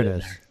 They've got there it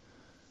is.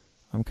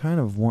 I'm kind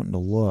of wanting to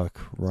look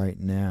right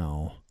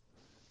now.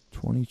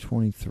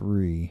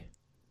 2023.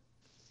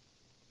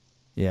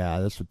 Yeah,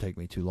 this would take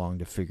me too long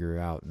to figure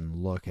out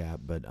and look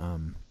at, but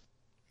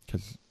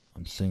because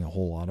I'm seeing a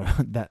whole lot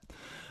of that.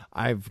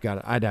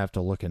 I'd have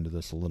to look into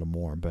this a little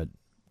more, but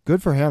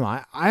good for him.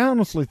 I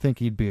honestly think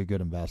he'd be a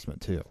good investment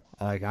too.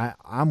 Like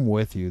I'm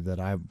with you that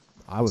I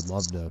would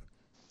love to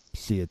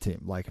see a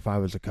team. Like if I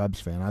was a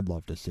Cubs fan, I'd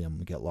love to see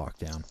him get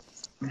locked down.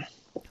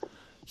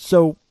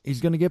 So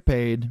he's going to get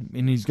paid,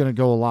 and he's going to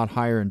go a lot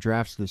higher in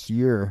drafts this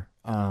year.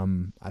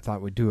 I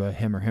thought we'd do a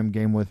him or him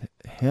game with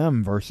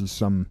him versus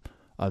some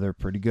other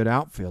pretty good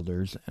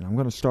outfielders. And I'm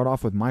going to start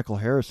off with Michael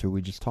Harris, who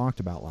we just talked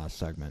about last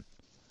segment.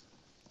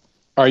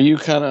 Are you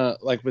kind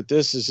of like with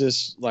this? Is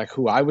this like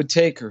who I would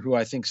take or who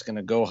I think is going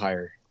to go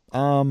higher?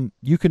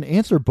 You can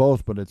answer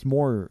both, but it's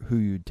more who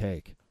you'd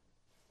take.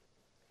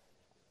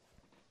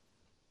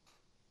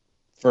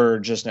 For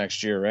just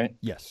next year, right?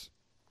 Yes.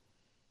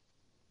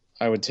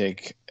 I would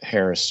take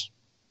Harris.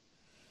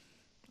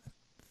 I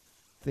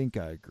think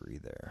I agree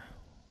there.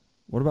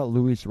 What about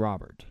Luis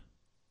Robert?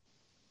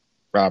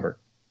 Robert.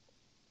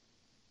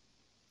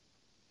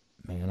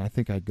 Man, I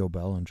think I'd go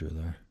Bellinger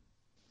there.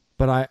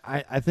 But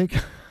I think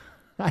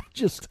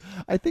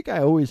I think I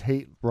always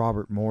hate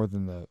Robert more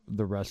than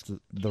the rest.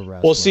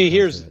 Well,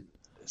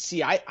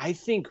 I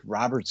think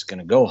Robert's going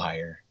to go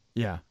higher.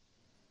 Yeah.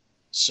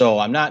 So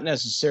I'm not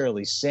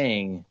necessarily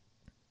saying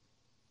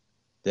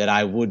that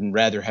I wouldn't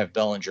rather have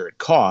Bellinger at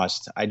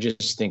cost. I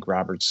just think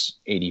Robert's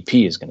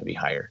ADP is going to be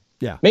higher.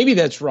 Yeah. Maybe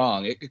that's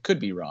wrong. It could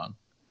be wrong.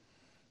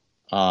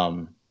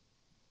 But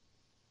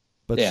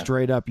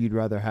straight up, you'd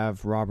rather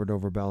have Robert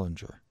over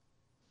Bellinger.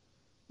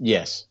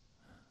 Yes.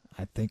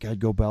 I think I'd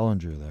go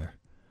Bellinger there.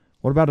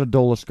 What about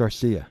Adolis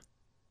Garcia?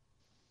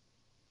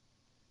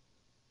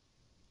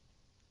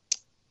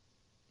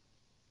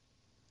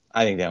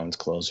 I think that one's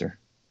closer.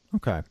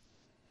 Okay.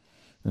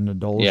 And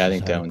Adolis I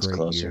think that one's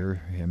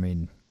closer. Year. I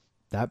mean,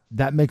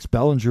 that makes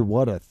Bellinger,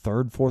 what, a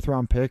third, fourth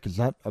round pick? Is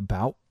that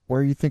about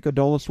where you think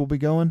Adolis will be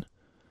going?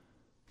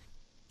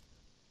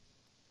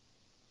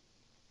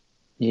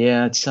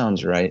 Yeah, it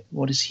sounds right.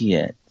 What is he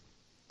at?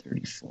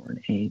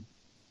 34-8.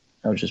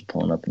 I was just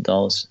pulling up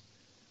Adolis.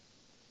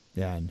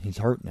 Yeah, and he's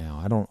hurt now.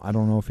 I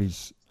don't know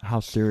if how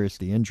serious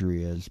the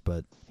injury is,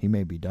 but he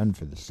may be done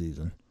for the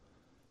season.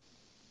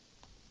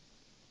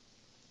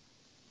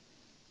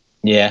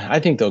 Yeah, I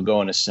think they'll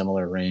go in a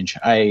similar range.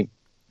 I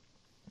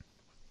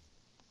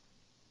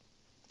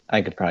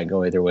could probably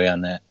go either way on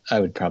that. I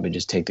would probably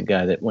just take the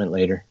guy that went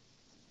later.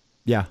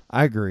 Yeah,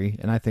 I agree,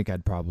 and I think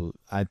I'm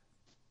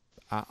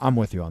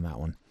with you on that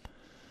one.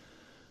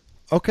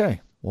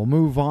 Okay, we'll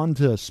move on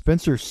to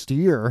Spencer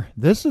Steer.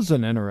 This is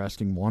an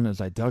interesting one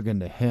as I dug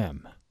into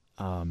him.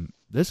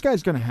 This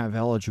guy's going to have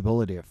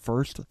eligibility at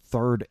first,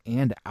 third,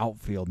 and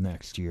outfield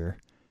next year.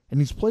 And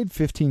he's played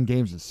 15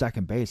 games at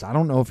second base. I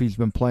don't know if he's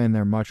been playing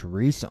there much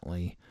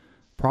recently.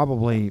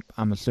 Probably,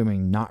 I'm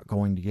assuming, not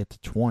going to get to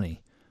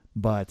 20.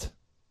 But,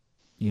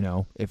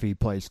 if he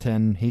plays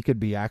 10, he could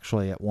be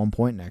actually at one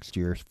point next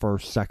year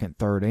first, second,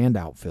 third, and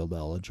outfield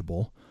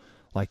eligible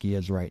like he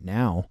is right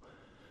now.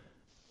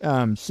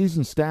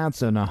 Season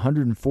stats in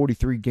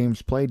 143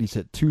 games played, he's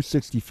hit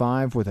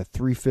 .265 with a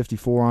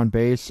 .354 on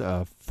base,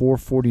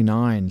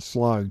 449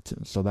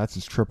 slugged, so that's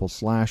his triple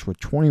slash with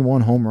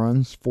 21 home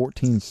runs,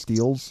 14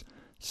 steals,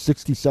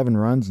 67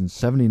 runs, and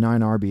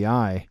 79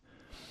 RBI.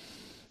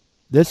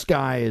 This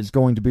guy is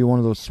going to be one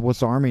of those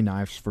Swiss Army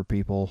knives for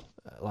people.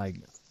 Like,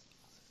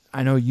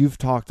 I know you've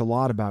talked a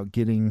lot about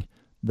getting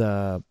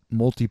the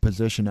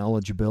multi-position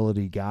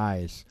eligibility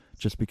guys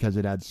just because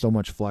it adds so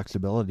much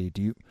flexibility.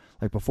 Do you,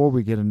 before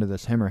we get into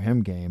this him or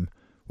him game,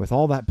 with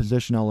all that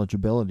position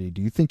eligibility,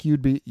 do you think you're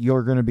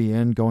going to be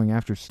in going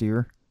after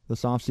Steer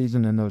this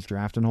offseason in those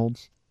draft and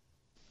holds?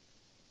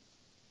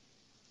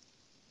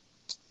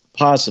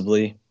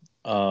 Possibly.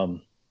 I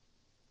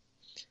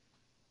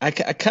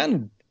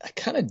kind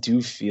of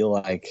do feel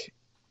like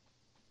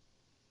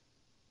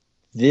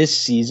this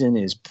season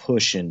is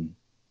pushing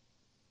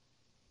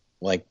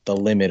like the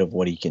limit of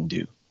what he can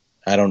do.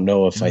 I don't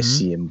know if I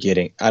see him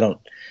getting. I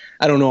don't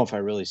know if I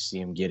really see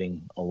him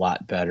getting a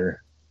lot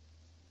better.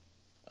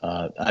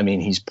 I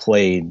mean, he's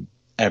played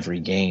every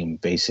game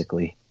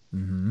basically,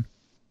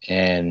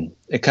 and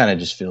it kind of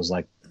just feels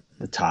like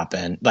the top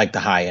end, like the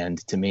high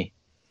end to me.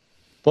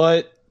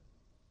 But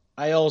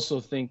I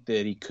also think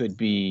that he could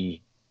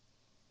be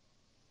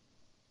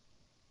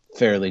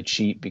fairly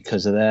cheap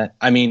because of that.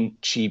 I mean,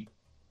 cheap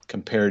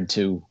compared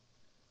to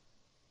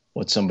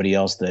what somebody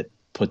else that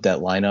put that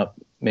lineup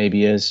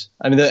maybe is.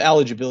 I mean, the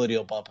eligibility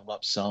will bump him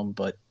up some,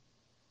 but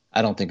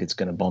I don't think it's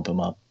going to bump him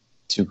up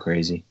too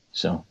crazy.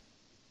 So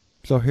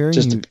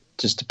hearing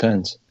just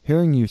depends.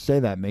 Hearing you say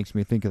that makes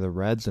me think of the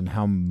Reds and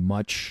how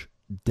much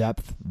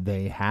depth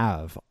they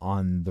have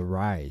on the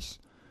rise.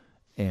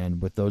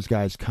 And with those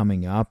guys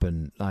coming up,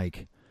 and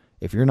like,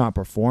 if you're not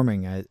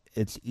performing,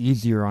 it's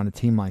easier on a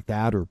team like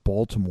that, or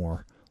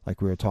Baltimore, like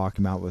we were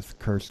talking about with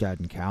Kjerstad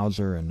and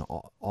Kauser and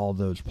all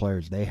those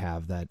players they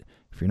have, that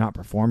if you're not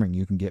performing,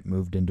 you can get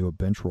moved into a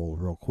bench role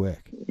real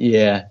quick.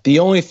 Yeah. The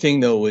only thing,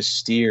 though, with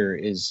Steer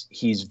is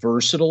he's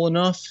versatile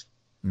enough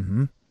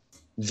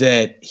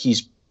that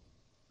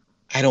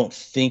I don't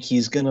think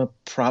he's going to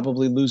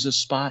probably lose a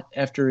spot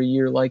after a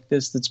year like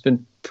this that's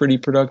been pretty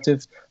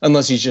productive,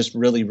 unless he's just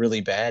really,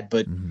 really bad.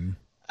 But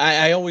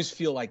I always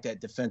feel like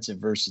that defensive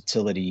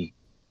versatility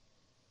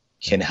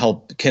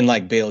can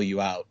like bail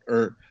you out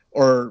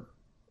or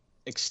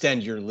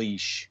extend your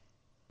leash,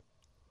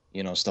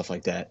 stuff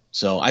like that.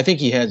 So I think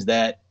he has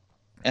that.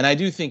 And I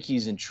do think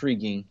he's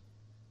intriguing,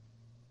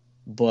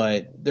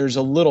 but there's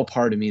a little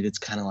part of me that's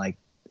kind of like,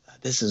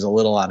 this is a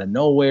little out of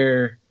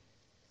nowhere.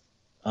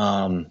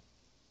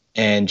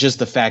 And just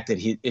the fact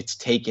that it's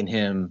taken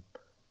him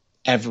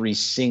every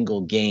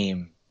single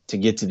game to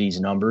get to these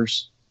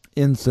numbers.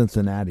 In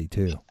Cincinnati,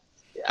 too.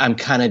 I'm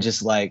kind of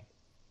just like,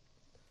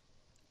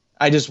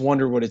 I just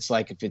wonder what it's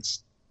like if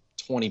it's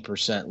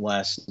 20%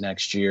 less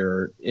next year,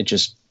 or it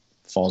just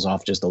falls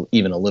off just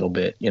even a little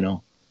bit,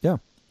 Yeah.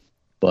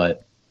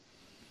 But.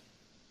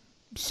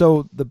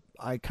 So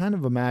I kind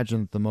of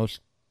imagine the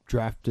most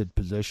drafted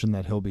position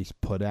that he'll be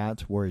put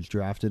at where he's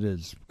drafted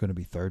is going to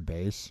be third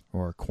base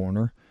or a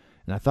corner.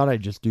 And I thought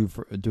I'd just do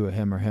a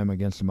him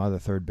against some other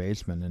third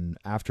baseman. And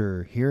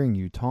after hearing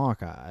you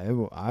talk,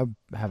 I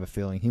have a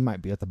feeling he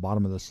might be at the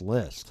bottom of this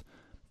list.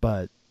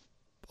 But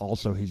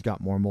also he's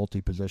got more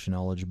multi-position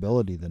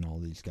eligibility than all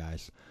these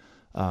guys.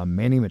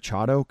 Manny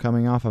Machado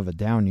coming off of a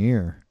down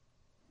year.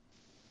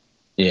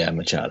 Yeah,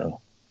 Machado.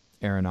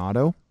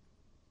 Arenado.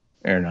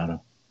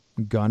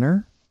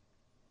 Gunnar.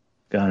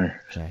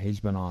 Yeah, he's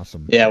been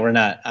awesome. Yeah, we're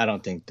not. I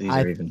don't think these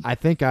are even. I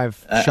think I've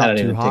shot too high. I don't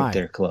even think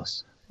they're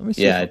close. Let me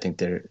see. Yeah, I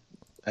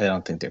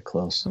don't think they're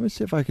close. Let me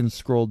see if I can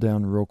scroll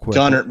down real quick.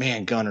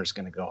 Gunner's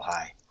going to go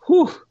high.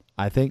 Whew.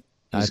 I think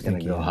he's going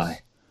to go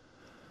high.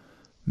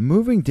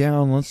 Moving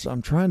down,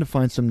 I'm trying to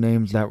find some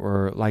names that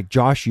were like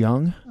Josh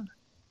Young.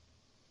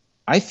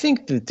 I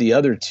think that the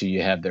other two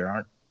you have there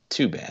aren't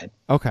too bad.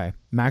 Okay,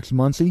 Max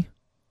Muncy.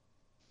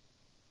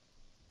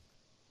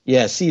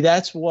 Yeah, see,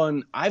 that's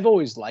one. I've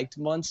always liked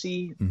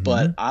Muncy,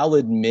 but I'll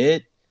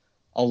admit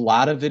a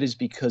lot of it is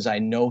because I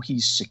know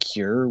he's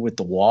secure with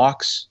the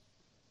walks,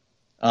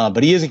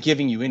 but he isn't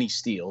giving you any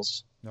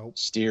steals. Nope.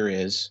 Steer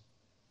is.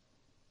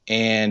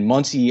 And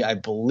Muncy, I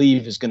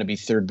believe, is going to be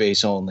third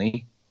base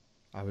only.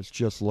 I was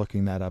just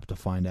looking that up to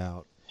find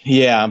out.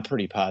 Yeah, I'm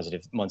pretty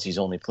positive Muncy's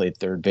only played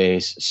third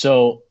base.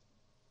 So,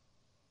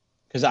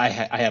 because I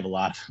have a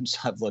lot of them, so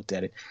I've looked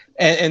at it.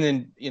 And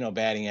then,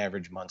 batting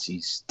average,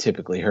 Muncy's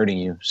typically hurting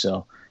you.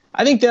 So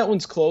I think that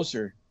one's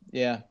closer.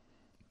 Yeah.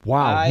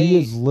 Wow, he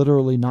has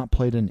literally not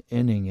played an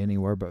inning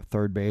anywhere but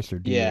third base or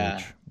DH.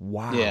 Yeah.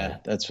 Wow. Yeah,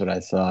 that's what I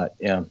thought.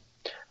 Yeah.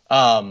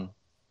 I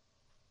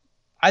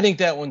think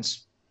that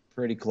one's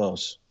pretty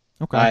close.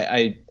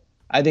 Okay.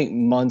 I think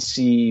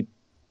Muncy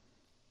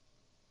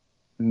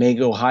may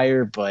go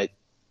higher, but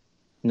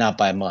not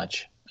by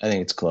much. I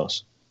think it's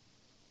close.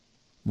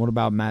 What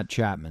about Matt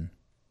Chapman?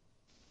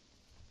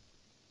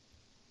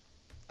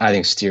 I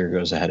think Steer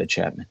goes ahead of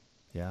Chapman.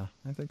 Yeah,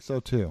 I think so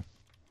too.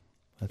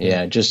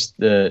 Just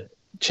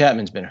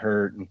Chapman's been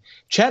hurt. And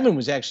Chapman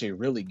was actually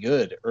really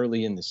good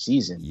early in the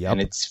season, and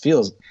it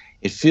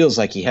feels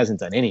like he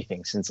hasn't done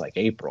anything since like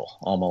April,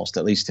 almost,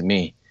 at least to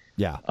me.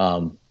 Yeah.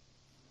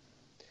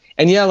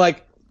 And yeah,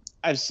 like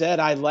I've said,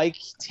 I like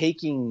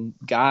taking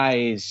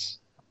guys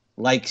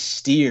like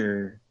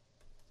Steer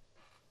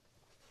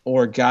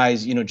or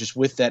guys, just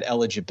with that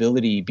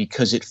eligibility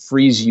because it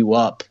frees you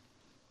up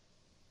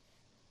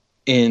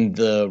in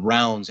the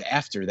rounds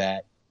after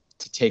that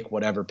to take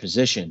whatever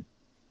position,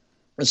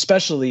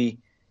 especially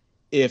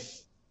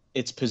if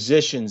it's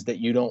positions that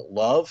you don't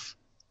love.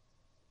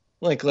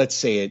 Like, let's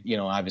say it,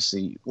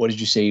 obviously, what did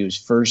you say? He was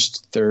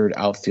first, third,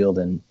 outfield,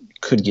 and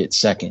could get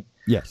second.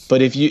 Yes.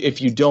 But if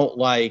you don't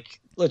like,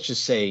 let's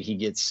just say he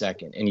gets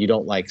second and you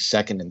don't like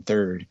second and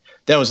third,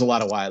 that was a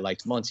lot of why I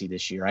liked Muncy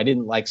this year. I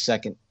didn't like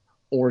second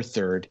or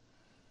third.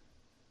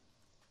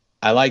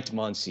 I liked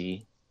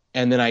Muncy.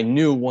 And then I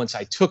knew once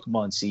I took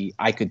Muncy,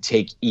 I could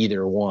take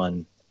either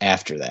one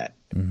after that.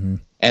 Mm-hmm.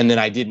 And then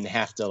I didn't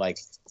have to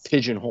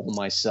pigeonhole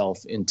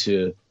myself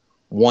into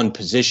one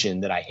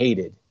position that I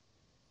hated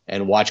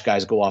and watch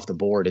guys go off the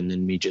board and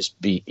then me just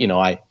be,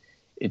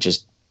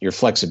 your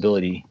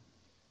flexibility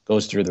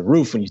goes through the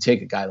roof when you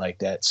take a guy like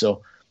that.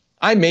 So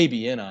I may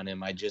be in on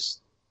him. I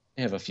just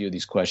have a few of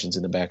these questions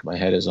in the back of my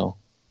head is all.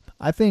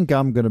 I think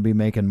I'm going to be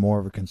making more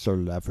of a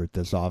concerted effort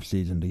this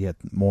offseason to get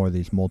more of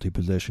these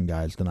multi-position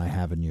guys than I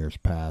have in years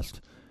past,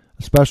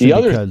 especially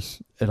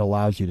because it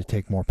allows you to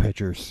take more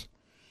pitchers.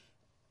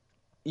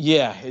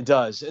 Yeah, it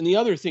does. And the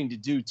other thing to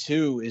do,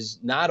 too, is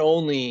not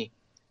only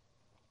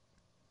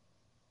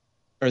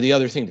 – or the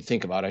other thing to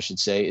think about, I should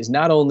say, is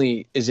not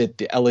only is it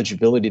the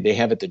eligibility they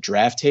have at the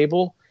draft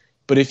table,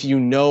 but if you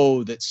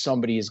know that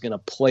somebody is going to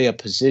play a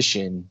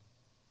position,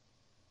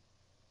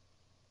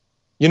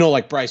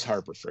 like Bryce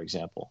Harper, for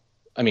example.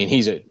 I mean,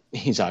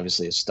 he's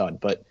obviously a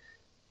stud, but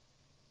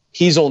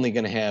he's only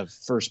going to have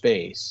first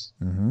base.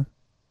 Mm-hmm.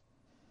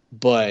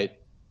 But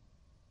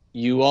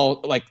you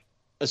all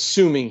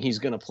assuming he's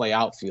going to play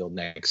outfield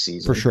next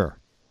season for sure.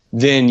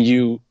 Then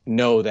you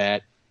know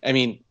that. I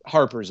mean,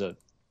 Harper's an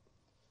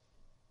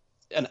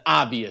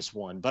obvious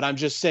one, but I'm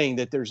just saying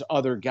that there's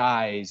other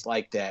guys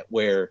like that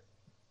where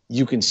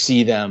you can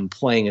see them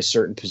playing a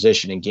certain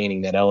position and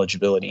gaining that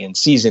eligibility in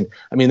season.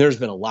 I mean, there's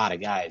been a lot of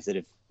guys that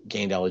have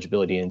gained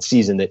eligibility in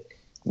season that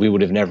we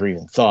would have never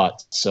even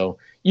thought. So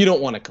you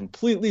don't want to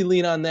completely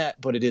lean on that,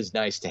 but it is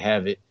nice to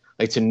have it,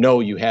 to know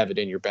you have it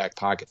in your back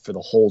pocket for the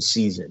whole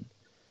season,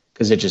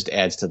 because it just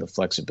adds to the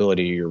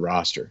flexibility of your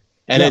roster.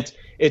 And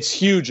it's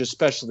huge,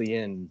 especially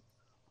in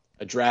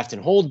a draft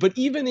and hold, but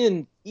even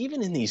in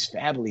these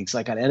fab leagues,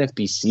 like on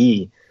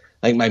NFBC,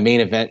 like my main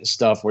event and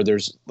stuff, where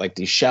there's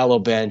these shallow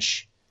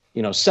bench,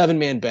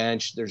 7-man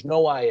bench, there's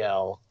no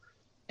IL.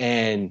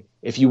 And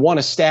if you want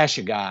to stash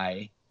a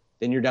guy,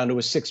 then you're down to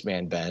a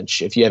 6-man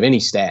bench if you have any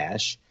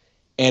stash.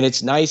 And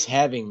it's nice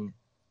having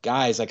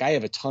guys, I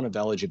have a ton of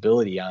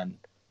eligibility on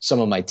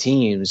some of my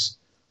teams,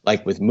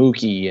 like with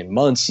Mookie and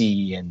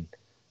Muncy and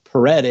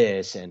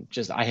Paredes, and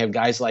just I have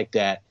guys like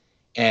that.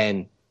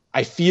 And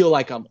I feel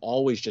like I'm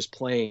always just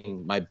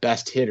playing my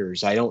best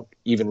hitters. I don't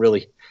even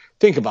really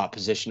think about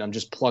position. I'm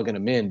just plugging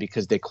them in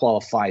because they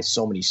qualify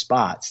so many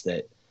spots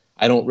that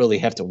I don't really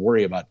have to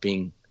worry about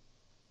being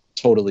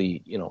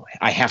totally,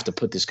 I have to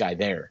put this guy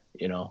there,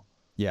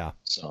 Yeah.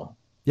 So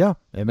yeah,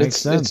 it makes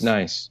sense. It's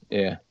nice.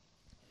 Yeah.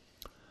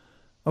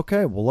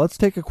 Okay, well, let's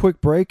take a quick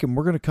break, and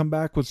we're going to come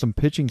back with some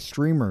pitching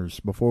streamers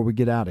before we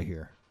get out of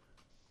here.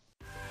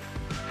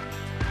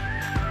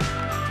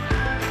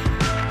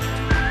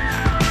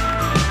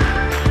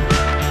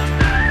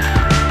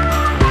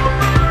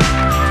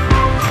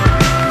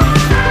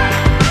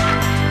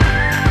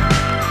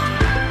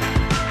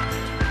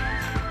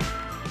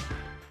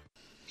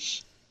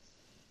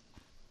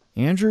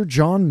 Andrew,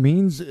 John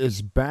Means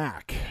is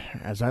back.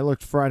 As I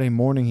looked Friday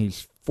morning,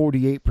 he's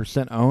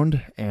 48%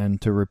 owned,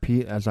 and to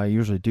repeat, as I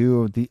usually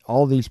do,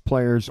 all these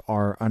players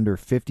are under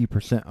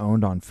 50%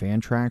 owned on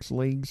Fantrax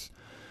leagues.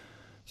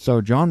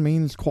 So John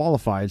Means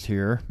qualifies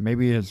here.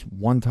 Maybe his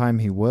one time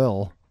he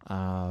will.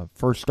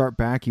 First start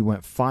back, he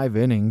went 5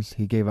 innings.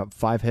 He gave up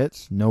 5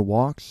 hits, no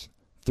walks,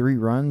 3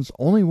 runs,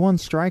 only 1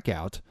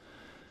 strikeout.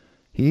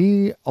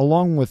 He,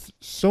 along with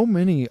so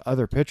many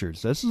other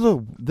pitchers,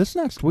 this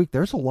next week,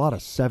 there's a lot of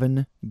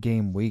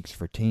 7-game weeks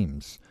for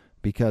teams.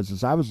 Because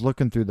as I was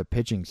looking through the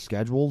pitching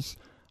schedules,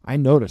 I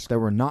noticed there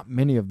were not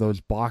many of those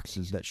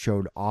boxes that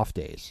showed off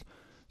days.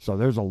 So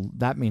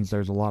that means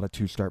there's a lot of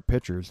 2-start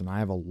pitchers, and I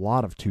have a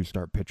lot of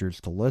 2-start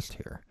pitchers to list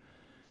here.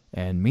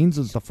 And Means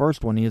is the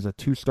first one. He has a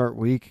 2-start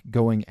week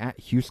going at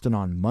Houston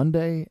on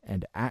Monday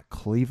and at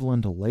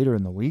Cleveland later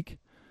in the week.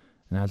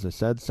 And as I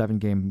said,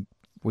 7-game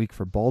week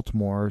for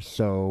Baltimore,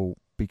 so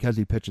because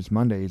he pitches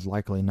Monday, he's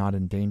likely not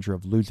in danger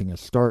of losing a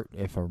start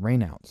if a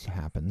rainout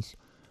happens.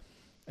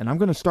 And I'm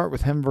going to start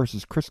with him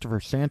versus Christopher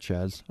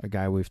Sanchez, a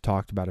guy we've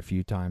talked about a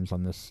few times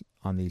on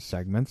these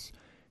segments.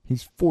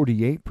 He's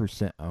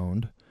 48%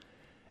 owned,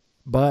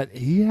 but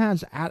he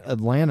has at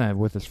Atlanta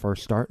with his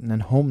first start and then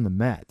home the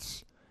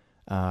Mets.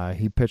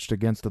 He pitched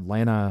against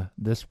Atlanta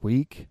this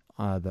week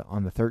on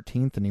the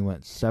 13th, and he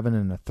went 7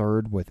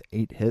 1/3 with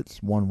 8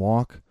 hits, 1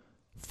 walk,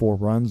 4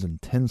 runs,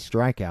 and 10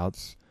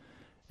 strikeouts.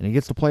 And he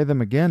gets to play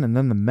them again, and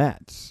then the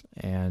Mets.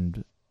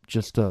 And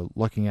just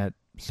looking at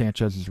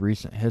Sanchez's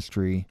recent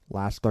history,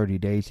 last 30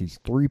 days, he's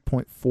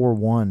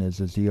 3.41 is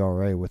his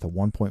ERA with a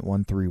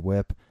 1.13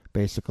 whip,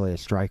 basically a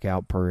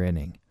strikeout per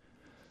inning.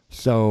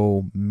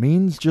 So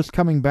Means just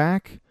coming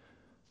back,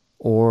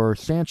 or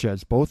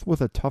Sanchez, both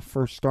with a tough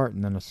first start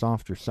and then a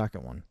softer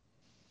second one?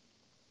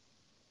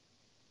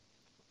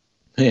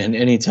 Man,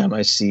 anytime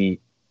I see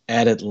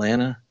at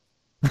Atlanta,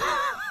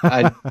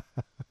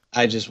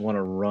 I just want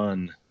to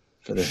run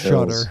for the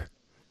hills. Shudder.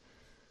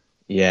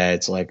 Yeah,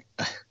 it's like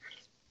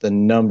the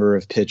number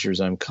of pitchers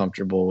I'm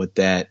comfortable with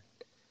that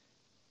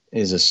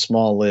is a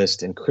small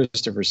list, and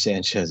Christopher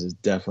Sanchez is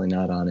definitely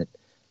not on it.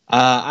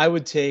 I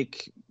would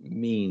take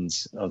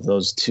Means of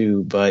those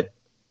two, but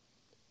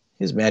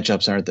his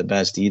matchups aren't the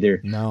best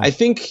either. No. I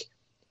think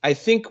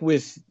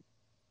with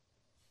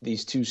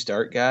these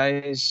 2-start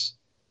guys,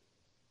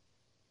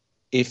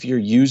 if you're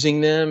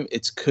using them,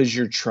 it's because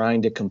you're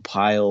trying to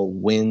compile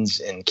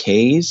wins and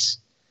Ks.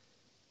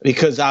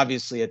 Because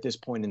obviously at this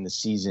point in the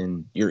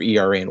season, your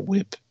ERA and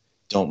whip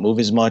don't move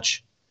as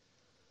much.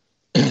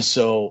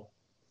 So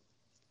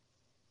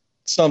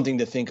something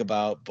to think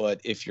about. But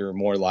if you're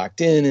more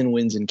locked in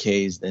wins and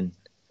Ks, then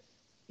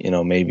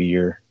maybe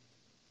you're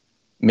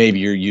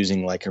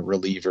using like a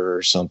reliever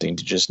or something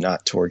to just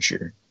not torch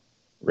your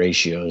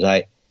ratios.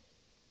 I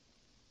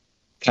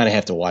kind of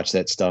have to watch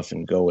that stuff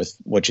and go with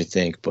what you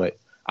think. But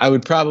I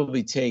would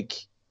probably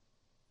take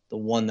the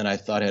one that I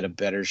thought had a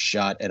better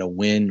shot at a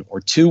win or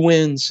 2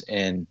 wins,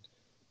 and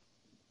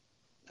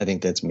I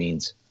think that's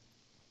Means.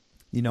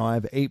 I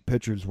have 8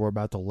 pitchers we're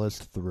about to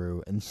list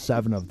through, and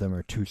 7 of them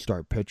are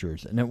 2-start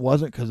pitchers. And it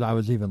wasn't because I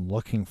was even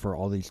looking for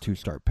all these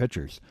 2-start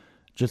pitchers.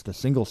 Just the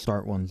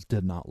single-start ones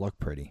did not look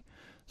pretty.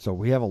 So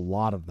we have a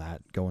lot of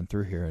that going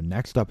through here. And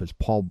next up is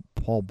Paul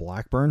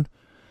Blackburn.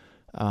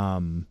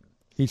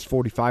 He's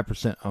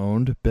 45%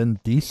 owned, been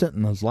decent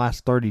in his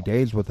last 30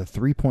 days with a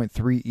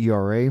 3.3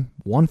 ERA,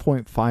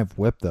 1.5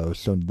 whip though,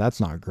 so that's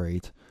not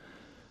great.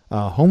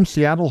 Home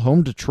Seattle,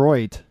 home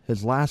Detroit.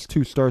 His last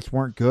 2 starts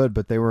weren't good,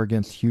 but they were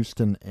against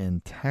Houston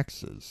and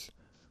Texas.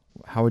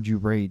 How would you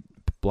rate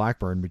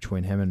Blackburn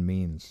between him and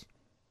Means?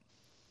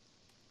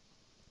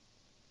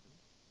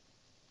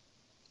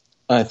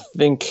 I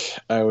think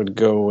I would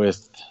go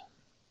with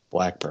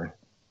Blackburn.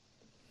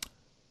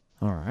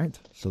 All right,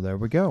 so there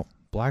we go.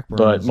 Blackburn,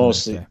 but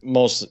mostly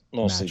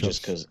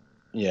just because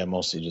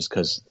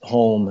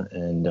home,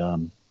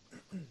 and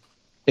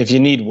if you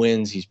need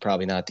wins, he's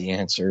probably not the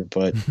answer,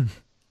 but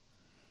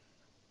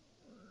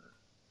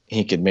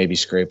he could maybe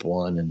scrape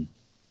one. And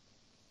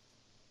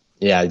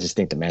yeah, I just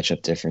think the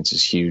matchup difference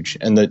is huge,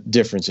 and the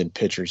difference in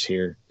pitchers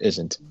here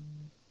isn't.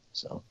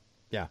 So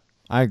yeah,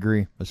 I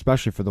agree.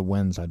 Especially for the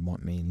wins, I'd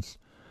want Means.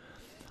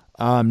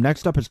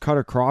 Next up is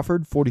Cutter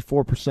Crawford,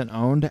 44%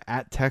 owned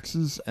at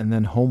Texas, and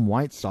then home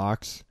White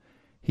Sox.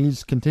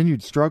 He's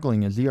continued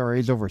struggling. His ERA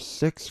is over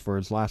 6 for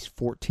his last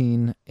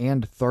 14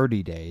 and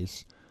 30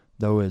 days,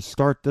 though his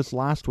start this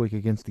last week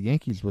against the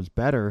Yankees was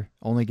better.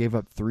 Only gave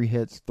up 3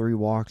 hits, 3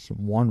 walks,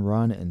 1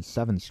 run, and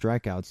 7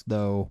 strikeouts,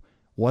 though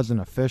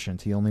wasn't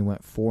efficient. He only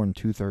went 4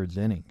 2/3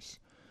 innings.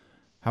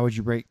 How would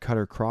you rate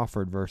Cutter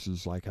Crawford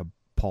versus like a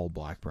Paul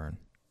Blackburn?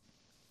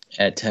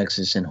 At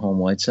Texas and home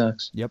White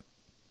Sox? Yep.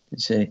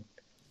 You'd say?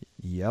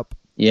 Yep.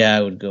 Yeah,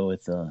 I would go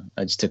with,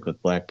 I'd stick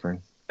with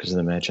Blackburn because of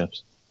the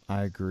matchups.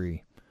 I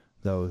agree.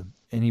 Though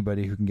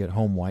anybody who can get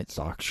home White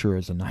Sox sure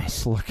is a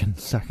nice looking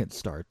second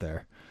start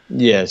there.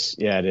 Yes,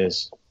 yeah, it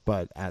is.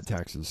 But at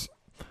Texas.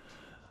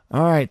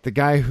 All right, the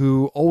guy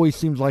who always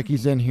seems like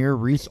he's in here,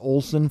 Reese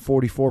Olson,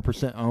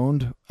 44%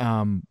 owned.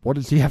 What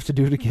does he have to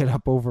do to get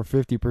up over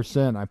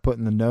 50%? I put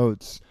in the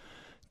notes.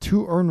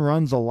 2 earned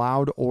runs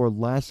allowed or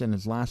less in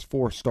his last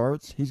 4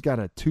 starts. He's got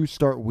a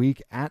 2-start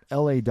week at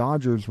LA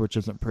Dodgers, which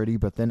isn't pretty,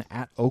 but then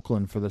at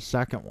Oakland for the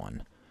second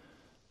one.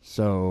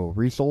 So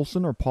Reese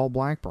Olson or Paul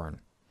Blackburn?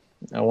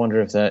 I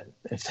wonder if that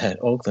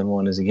Oakland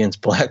one is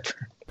against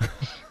Blackburn.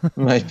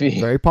 Might be.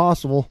 Very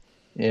possible.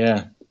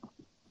 Yeah.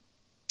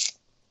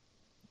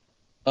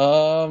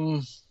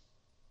 I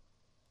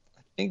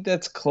think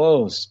that's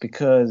close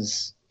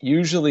because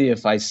usually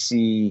if I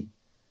see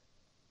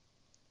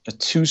a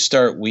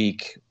 2-start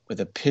week with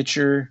a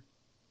pitcher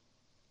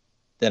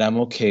that I'm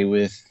okay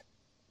with,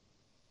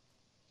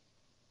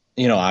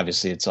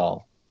 obviously it's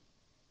all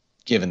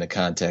given the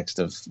context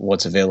of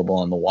what's available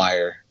on the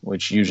wire,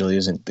 which usually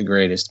isn't the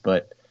greatest,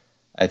 but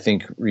I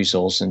think Reese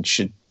Olson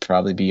should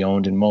probably be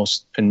owned in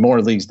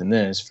more leagues than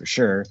this for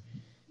sure.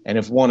 And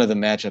if one of the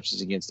matchups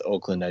is against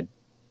Oakland, I'd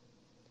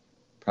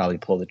probably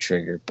pull the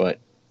trigger. But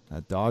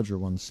that Dodger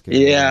one's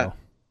scary. Yeah,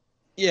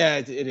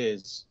 it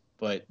is.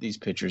 But these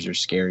pitchers are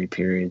scary,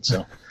 period.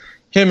 So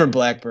him or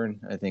Blackburn,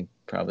 I think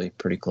probably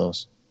pretty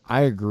close.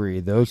 I agree.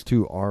 Those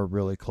two are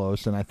really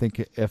close, and I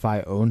think if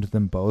I owned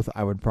them both,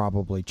 I would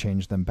probably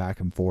change them back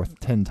and forth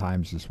 10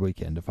 times this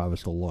weekend if I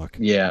was to look.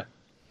 Yeah.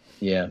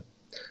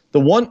 The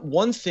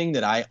one thing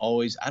that I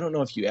don't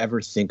know if you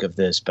ever think of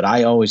this, but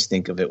I always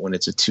think of it when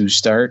it's a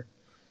 2-start.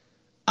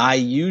 I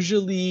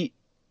usually,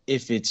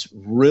 if it's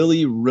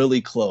really,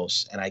 really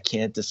close and I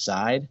can't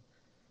decide,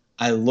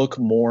 I look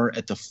more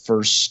at the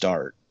first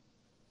start.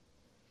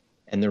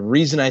 And the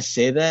reason I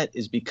say that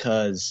is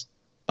because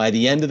by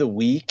the end of the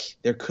week,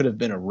 there could have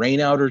been a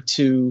rainout or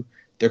two.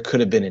 There could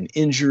have been an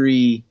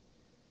injury.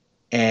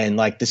 And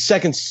like the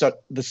second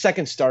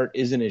start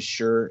isn't as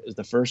sure as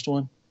the first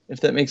one, if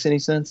that makes any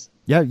sense.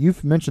 Yeah,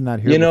 you've mentioned that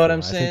here. You know before. what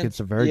I'm saying? I think it's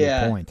a very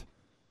good point.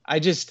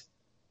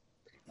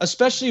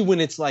 Especially when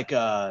it's like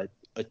the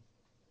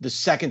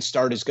second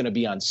start is going to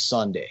be on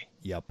Sunday.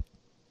 Yep.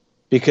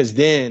 Because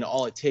then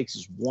all it takes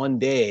is one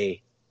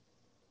day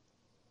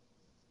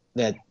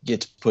that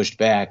gets pushed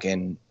back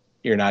and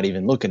you're not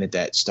even looking at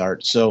that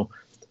start. So,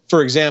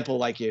 for example,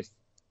 like if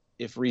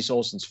Reese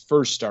Olson's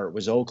first start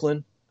was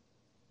Oakland,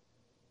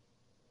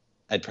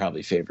 I'd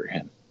probably favor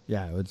him.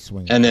 Yeah, it would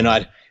swing. And then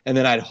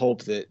I'd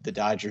hope that the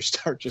Dodgers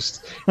start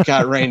just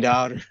got rained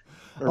out or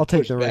I'll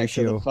take the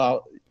ratio.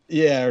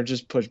 Or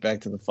just push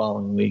back to the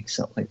following week,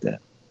 something like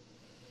that.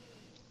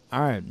 All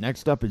right,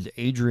 next up is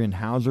Adrian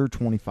Hauser,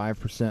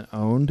 25%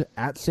 owned,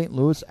 at St.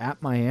 Louis, at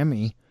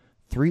Miami.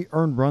 3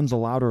 earned runs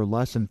allowed or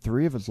less in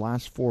 3 of his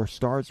last 4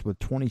 starts with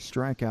 20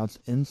 strikeouts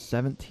in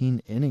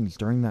 17 innings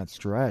during that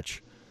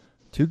stretch.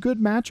 2 good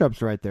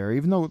matchups right there,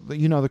 even though,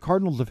 the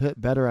Cardinals have hit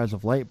better as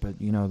of late, but,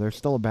 they're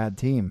still a bad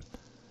team.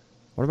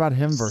 What about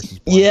him versus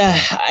Blackburn? Yeah,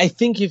 I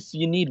think if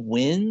you need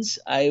wins,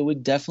 I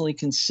would definitely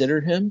consider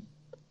him.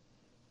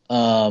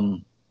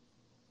 And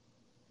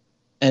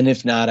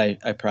if not, I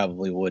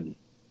probably wouldn't.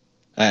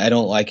 I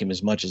don't like him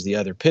as much as the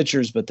other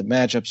pitchers, but the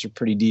matchups are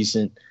pretty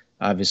decent.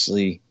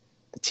 Obviously,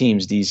 the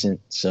team's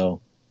decent.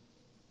 So,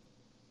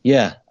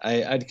 yeah,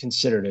 I'd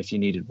consider it if you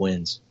needed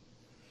wins.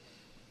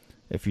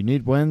 If you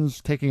need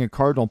wins, taking a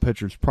Cardinal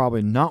pitcher is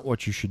probably not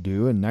what you should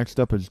do. And next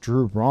up is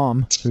Drew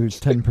Rom, who's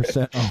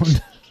 10%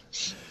 owned.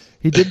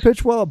 He did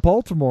pitch well at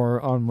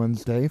Baltimore on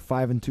Wednesday,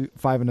 5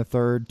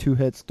 1/3, 2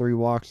 hits, 3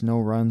 walks, no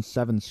runs,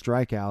 7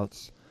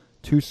 strikeouts.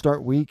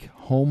 2-start week,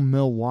 home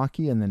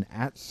Milwaukee, and then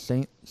at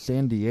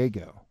San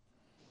Diego.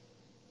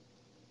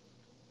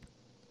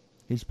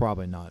 He's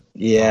probably not.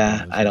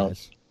 Yeah, I don't.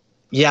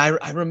 Yeah,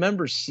 I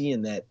remember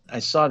seeing that. I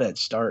saw that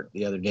start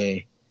the other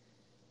day,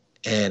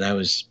 and I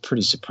was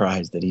pretty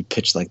surprised that he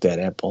pitched like that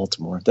at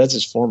Baltimore. That's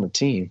his former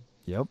team.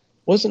 Yep.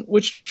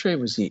 Which trade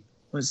was he?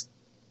 That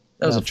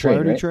was a trade,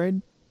 Flaherty right?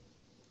 trade?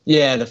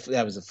 Yeah,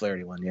 that was the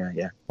Flaherty one.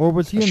 Yeah. Or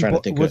was he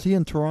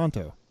in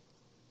Toronto?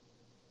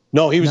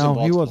 No, he was in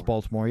Baltimore. He was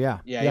Baltimore, yeah.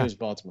 Yeah, he was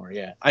Baltimore,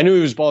 yeah. I knew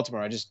he was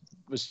Baltimore. I just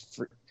was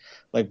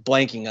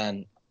blanking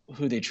on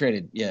who they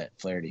traded. Yeah,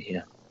 Flaherty,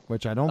 yeah.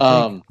 Which I don't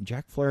think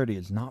Jack Flaherty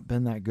has not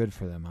been that good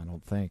for them, I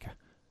don't think.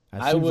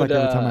 It seems like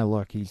every time I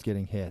look, he's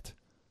getting hit.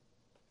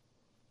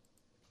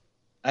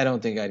 I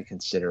don't think I'd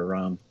consider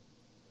Rom.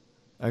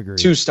 Agreed.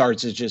 2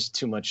 starts is just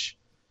too much.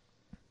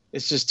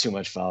 It's just too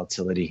much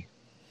volatility.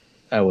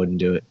 I wouldn't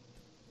do it.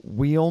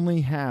 We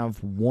only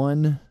have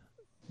one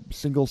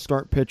single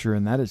start pitcher,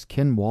 and that is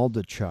Ken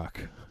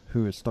Waldachuk,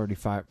 who is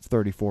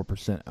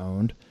 34%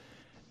 owned.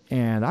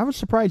 And I was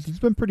surprised. He's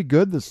been pretty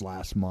good this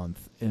last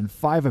month. In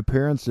 5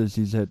 appearances,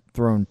 he's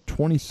thrown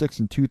 26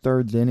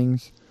 2/3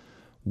 innings,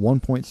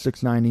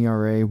 1.69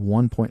 ERA,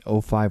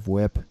 1.05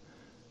 WHIP.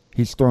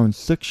 He's thrown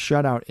 6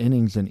 shutout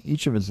innings in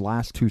each of his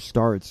last 2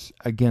 starts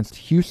against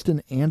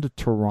Houston and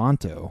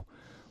Toronto.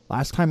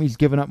 Last time he's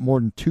given up more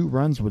than 2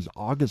 runs was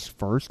August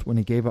 1st when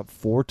he gave up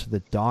 4 to the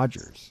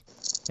Dodgers.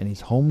 And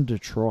he's home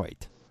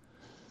Detroit.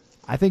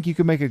 I think you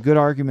could make a good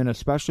argument,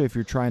 especially if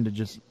you're trying to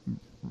just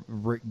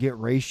get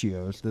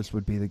ratios. This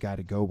would be the guy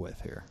to go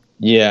with here.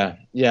 Yeah,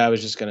 I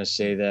was just going to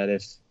say that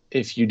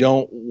if you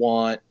don't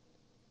want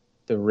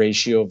the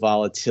ratio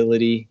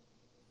volatility,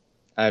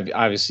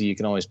 obviously you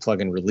can always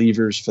plug in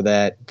relievers for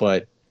that.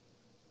 But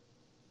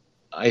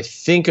I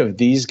think of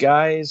these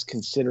guys,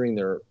 considering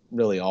they're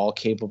really all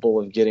capable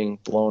of getting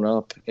blown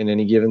up in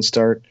any given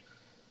start,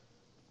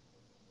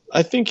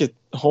 I think at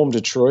home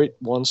Detroit,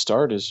 1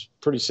 start is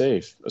pretty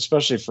safe,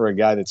 especially for a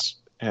guy that's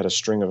had a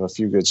string of a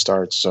few good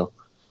starts. So,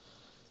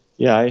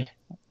 yeah, I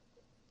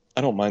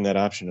don't mind that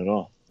option at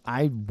all.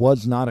 I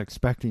was not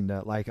expecting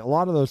that. Like, a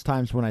lot of those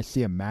times when I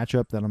see a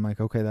matchup that I'm like,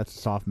 okay, that's a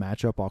soft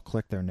matchup, I'll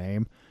click their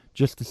name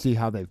just to see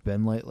how they've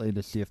been lately,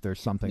 to see if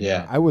there's something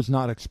there. I was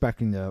not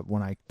expecting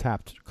when I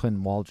tapped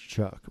Clint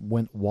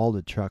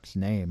Waldachuk's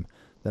name,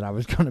 that I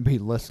was going to be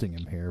listing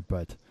him here.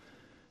 But,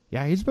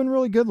 yeah, he's been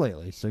really good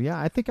lately. So, yeah,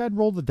 I think I'd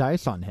roll the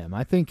dice on him.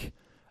 I think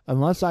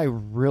unless I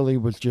really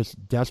was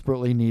just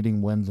desperately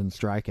needing wins and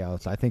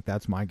strikeouts, I think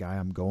that's my guy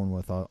I'm going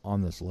with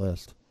on this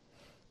list.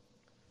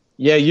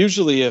 Yeah,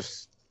 usually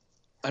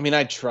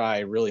I try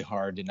really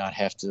hard to not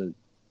have to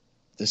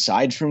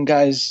decide from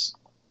guys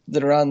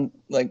that are on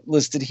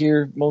listed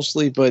here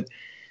mostly, but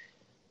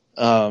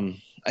I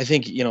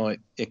think,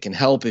 it can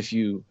help if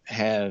you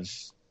have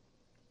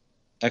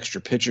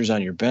extra pitchers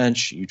on your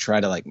bench. You try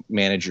to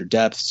manage your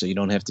depth so you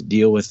don't have to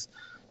deal with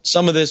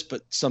some of this,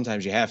 but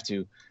sometimes you have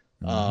to.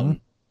 Mm-hmm.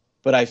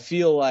 But I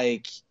feel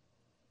like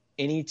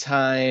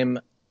anytime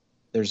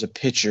there's a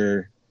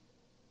pitcher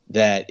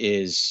that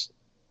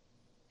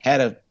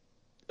had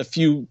a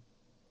few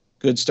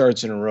good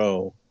starts in a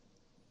row,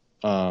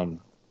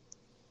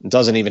 it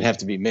doesn't even have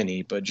to be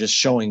many, but just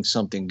showing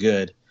something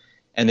good,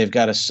 and they've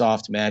got a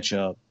soft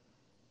matchup,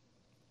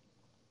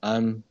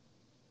 I'm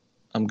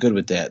good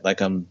with that.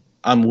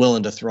 I'm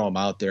willing to throw them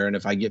out there, and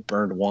if I get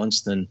burned once,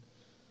 then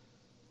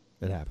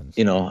it happens.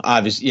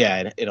 Obviously,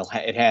 yeah,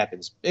 it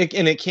happens.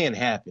 It can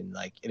happen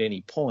at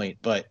any point,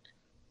 but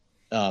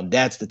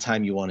that's the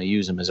time you want to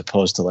use them, as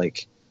opposed to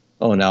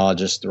now I'll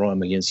just throw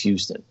them against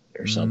Houston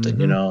or something.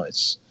 Mm-hmm.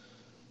 It's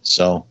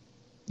so,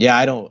 yeah,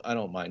 I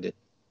don't mind it.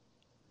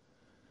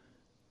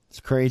 It's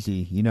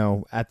crazy.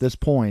 At this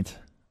point,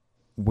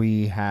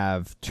 we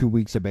have 2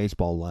 weeks of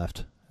baseball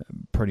left,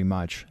 pretty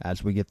much.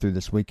 As we get through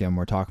this weekend,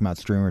 we're talking about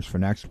streamers for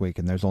next week,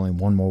 and there's only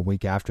 1 more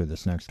week after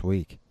this next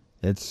week.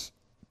 That's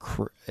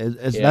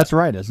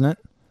right, isn't it?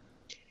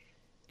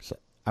 So,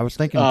 I was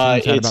thinking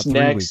teams had about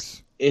 3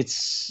 weeks.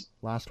 It's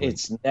last week.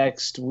 It's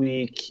next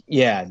week.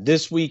 Yeah,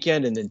 this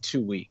weekend and then 2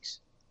 weeks.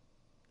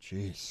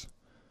 Jeez.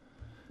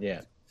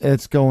 Yeah.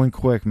 It's going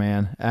quick,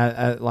 man.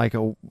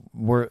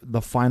 We're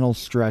the final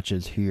stretch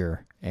is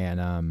here,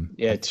 and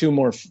yeah, two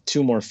more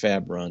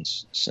fab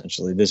runs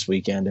essentially this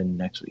weekend and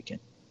next weekend.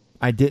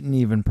 I didn't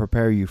even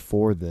prepare you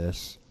for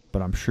this,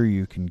 but I'm sure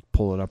you can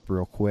pull it up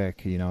real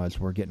quick. As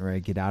we're getting ready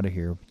to get out of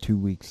here, 2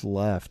 weeks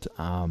left.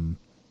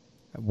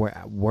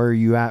 Where are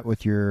you at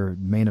with your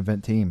main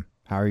event team?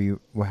 How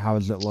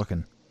is it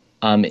looking?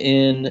 I'm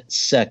in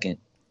second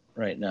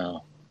right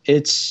now.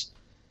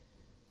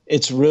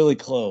 It's really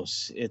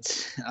close.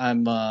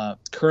 I'm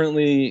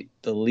currently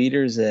the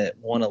leader's at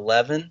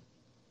 111.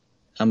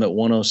 I'm at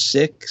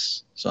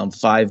 106, so I'm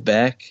 5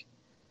 back,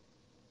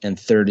 and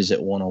third is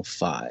at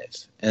 105.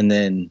 And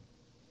then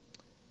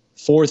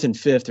fourth and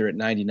fifth are at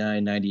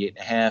 99,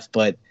 98.5.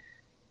 But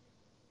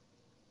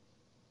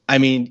I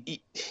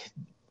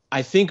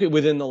think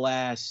within the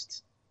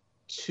last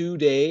 2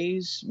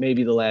 days,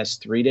 maybe the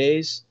last 3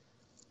 days,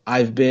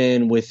 I've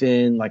been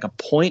within a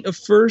point of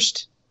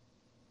first.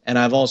 And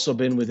I've also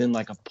been within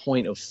a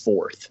point of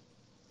fourth.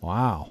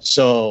 Wow.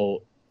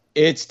 So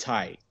it's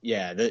tight.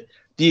 Yeah. The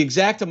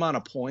exact amount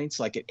of points,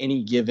 at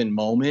any given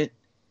moment,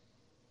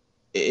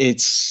 I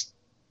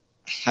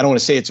don't want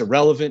to say it's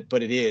irrelevant,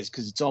 but it is,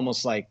 because it's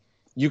almost like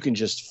you can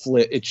just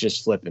flip. It's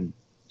just flipping.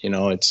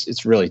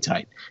 It's really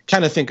tight.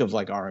 Kind of think of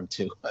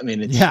RM2.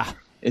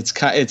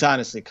 It's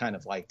honestly kind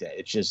of like that.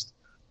 It's just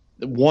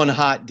one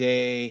hot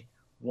day,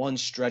 one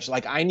stretch.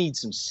 I need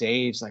some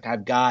saves.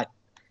 I've got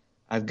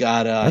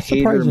That's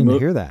surprising to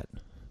hear that.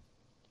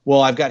 Well,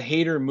 I've got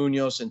Hader,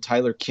 Munoz, and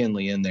Tyler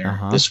Kinley in there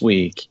this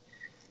week,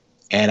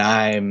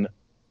 and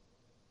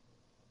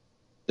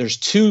there's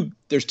two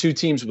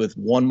teams with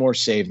one more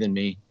save than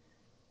me.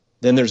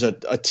 Then there's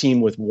a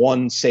team with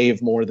one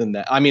save more than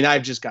that.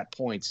 I've just got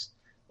points,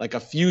 a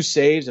few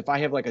saves. If I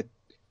have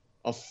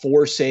a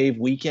 4 save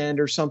weekend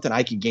or something,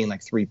 I could gain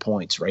 3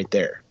 points right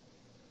there.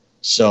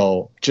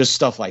 So just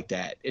stuff like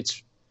that.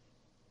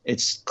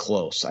 it's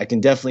close. I can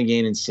definitely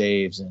gain in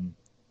saves, and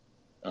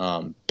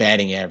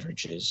batting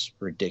average is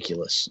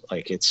ridiculous.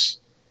 Like it's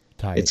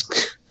Tight.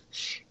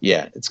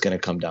 yeah, it's going to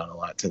come down a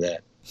lot to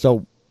that.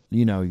 So,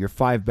 you're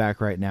 5 back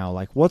right now.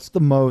 Like, what's the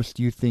most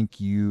you think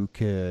you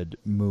could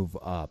move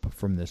up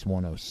from this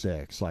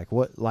 106? Like,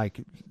 what?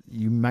 Like,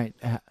 you might.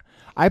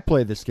 I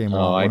play this game a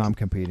lot when I'm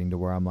competing, to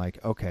where I'm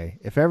like, okay,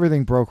 if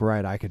everything broke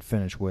right, I could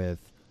finish with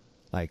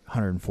like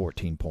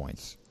 114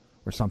 points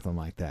or something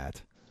like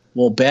that.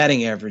 Well,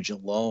 batting average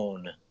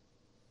alone,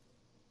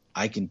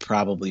 I can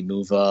probably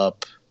move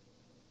up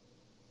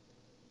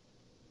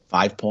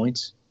 5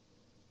 points.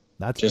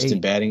 That's just 8.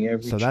 In batting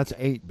average. So that's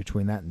 8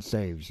 between that and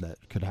saves that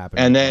could happen.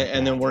 And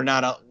then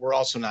we're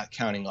also not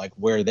counting like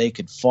where they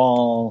could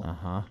fall.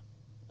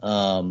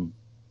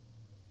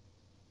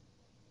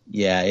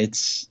 Yeah,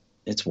 it's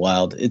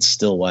wild. It's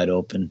still wide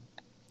open.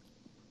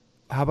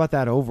 How about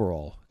that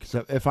overall?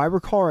 Because if I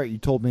recall right, you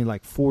told me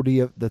like 40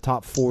 of the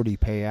top 40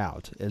 pay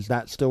out. Is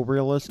that still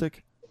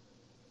realistic?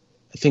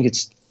 I think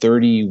it's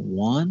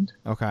 31.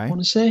 Okay. I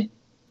want to say.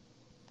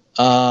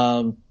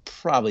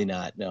 Probably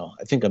not. No,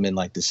 I think I'm in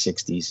like the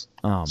 60s.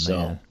 Oh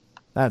man,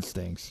 that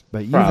stinks.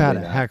 But you've Probably had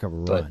a not, heck of a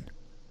run.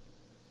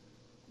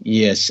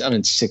 Yes, I'm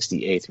in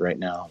 68th right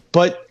now.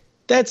 But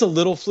that's a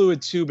little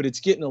fluid too. But it's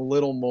getting a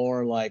little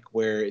more like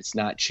where it's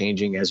not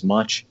changing as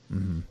much.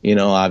 Mm-hmm.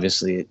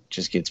 Obviously it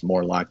just gets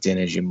more locked in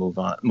as you move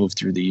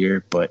through the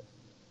year. But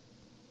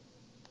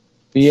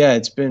yeah,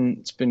 it's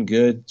been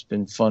good. It's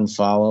been fun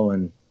follow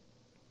and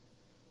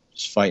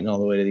just fighting all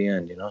the way to the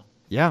end.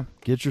 Yeah,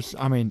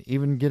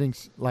 even getting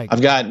like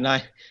I've got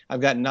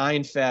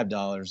 9 fab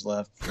dollars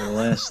left for the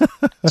last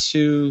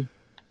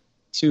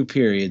two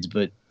periods,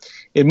 but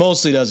it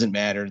mostly doesn't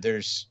matter.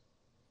 There's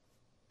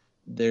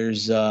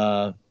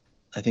I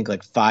think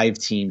like 5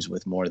 teams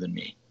with more than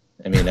me.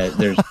 I mean,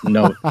 there's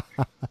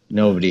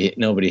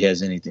nobody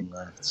has anything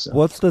left. So.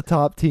 What's the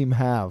top team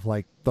have?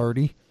 Like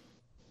 30?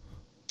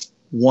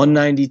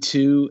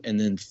 192 and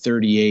then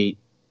 38.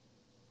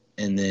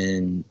 And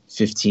then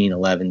 15,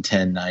 11,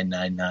 10, 9,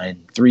 9,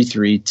 9, 3,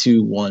 3,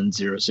 2, 1,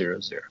 0, 0,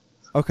 0.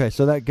 Okay,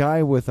 so that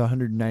guy with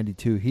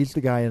 192, he's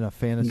the guy in a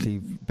fantasy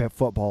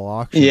football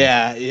auction.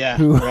 Yeah,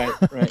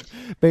 right.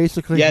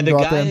 Basically, you can go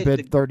out there and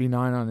bid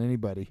 39 on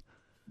anybody.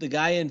 The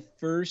guy in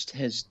first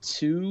has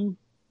 2,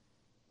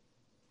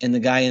 and the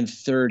guy in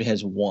third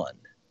has 1,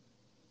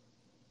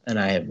 and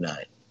I have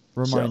 9.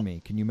 Remind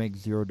me, can you make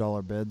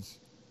 $0 bids?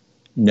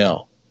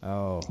 No.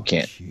 Oh, you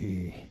can't.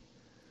 Gee.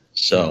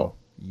 So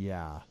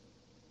yeah.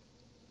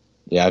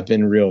 Yeah, I've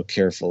been real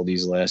careful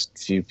these last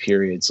few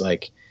periods.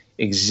 Like,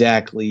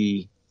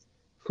 exactly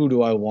who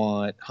do I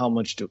want?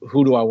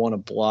 Who do I want to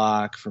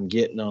block from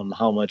getting them?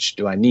 How much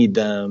do I need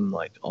them?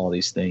 Like, all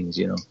these things,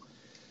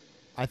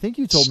 I think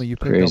you told me you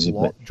picked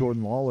up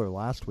Jordan Lawler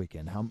last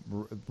weekend.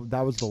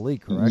 That was the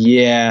league, correct?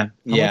 Yeah.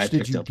 How much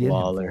did you get get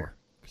Lawler him for?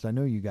 Because I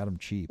know you got him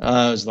cheap. It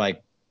was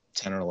like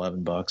 $10 or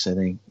 $11, I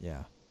think.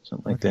 Yeah,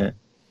 something like that.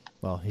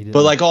 Well, he did.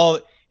 But like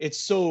it's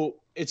so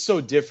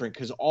different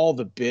because all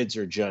the bids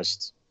are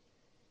just.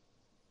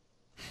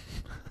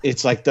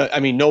 It's like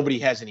nobody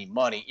has any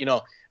money.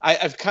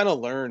 I've kind of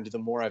learned the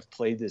more I've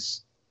played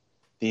these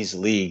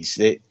leagues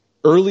that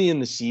early in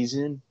the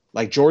season,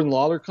 like Jordan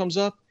Lawler comes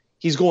up,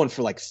 he's going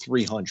for like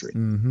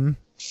 300,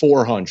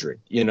 400.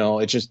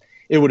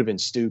 It would have been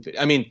stupid.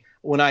 I mean,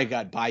 when I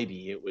got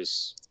Bybee, it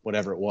was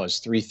whatever it was,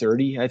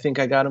 330. I think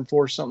I got him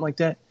for something like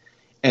that.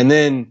 And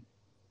then,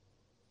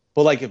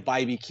 but like if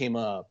Bybee came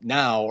up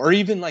now, or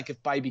even like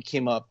if Bybee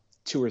came up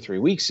 2 or 3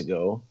 weeks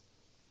ago,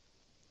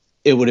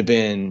 it would have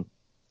been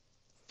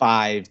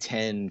 $5,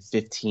 $10,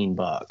 $15,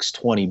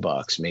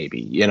 $20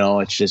 maybe.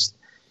 It's just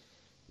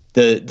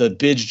the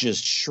bids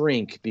just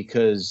shrink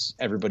because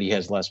everybody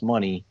has less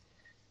money.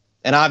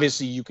 And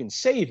obviously you can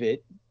save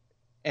it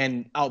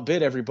and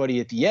outbid everybody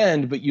at the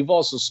end, but you've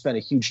also spent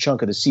a huge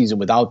chunk of the season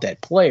without that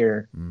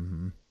player.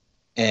 Mm-hmm.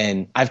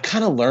 And I've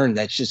kind of learned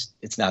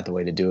it's not the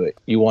way to do it.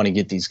 You want to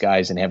get these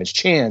guys and have a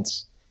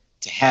chance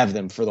to have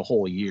them for the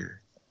whole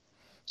year.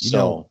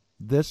 And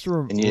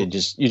you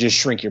just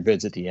shrink your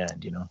bids at the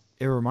end,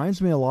 It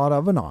reminds me a lot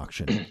of an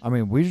auction. I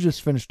mean, we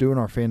just finished doing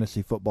our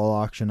fantasy football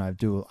auction. I've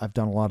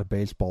done a lot of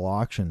baseball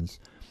auctions.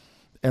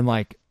 And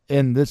like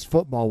in this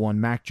football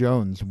one, Mac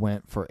Jones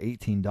went for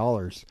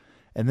 $18.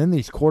 And then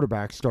these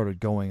quarterbacks started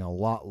going a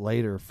lot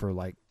later for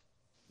like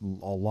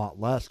a lot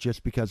less,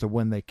 just because of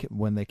when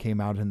they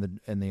came out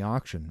in the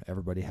auction.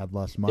 Everybody had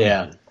less money.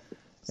 Yeah.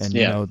 And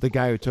the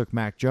guy who took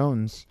Mac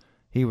Jones,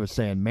 he was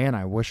saying, "Man,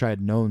 I wish I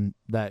had known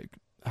that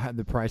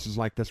the prices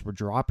like this were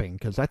dropping,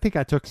 because I think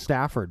I took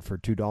Stafford for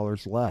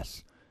 $2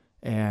 less,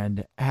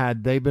 and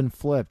had they been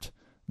flipped,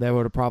 they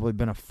would have probably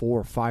been a 4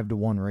 or 5 to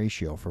 1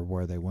 ratio for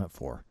where they went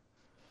for."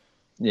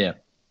 Yeah.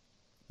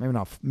 Maybe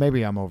not.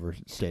 Maybe I'm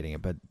overstating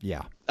it, but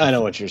yeah. I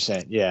know what you're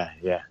saying. Yeah.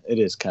 It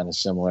is kind of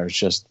similar. It's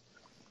just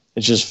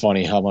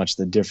funny how much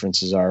the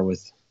differences are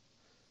with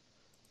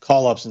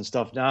call-ups and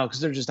stuff now, because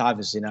they're just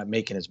obviously not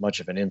making as much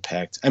of an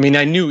impact. I mean,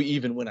 I knew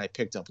even when I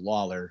picked up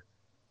Lawler,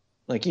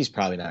 like, he's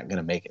probably not going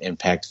to make an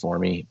impact for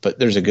me, but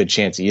there's a good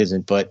chance he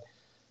isn't. But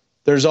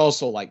there's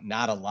also like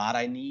not a lot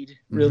I need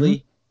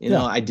really. You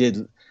know, I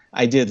did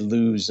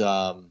lose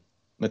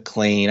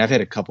McLean. I've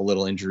had a couple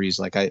little injuries.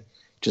 Like I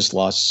just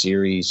lost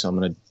Siri, so I'm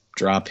going to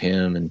drop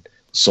him, and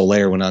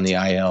Soler went on the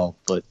IL.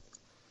 But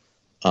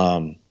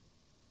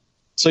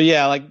so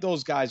yeah, like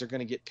those guys are going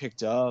to get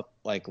picked up,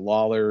 like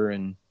Lawler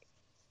and,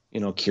 you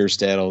know,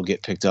 Kjerstad will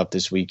get picked up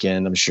this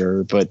weekend, I'm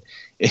sure. But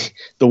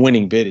the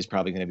winning bid is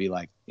probably going to be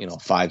like, you know,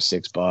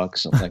 $5-6,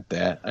 something like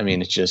that. I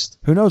mean, it's just,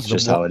 who knows? It's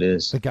just how it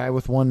is. The guy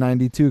with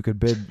 192 could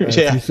bid.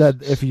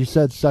 If you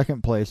said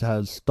second place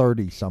has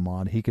 30 some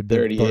odd, he could bid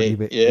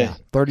 38.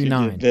 30,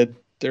 39. Bid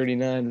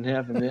 39 and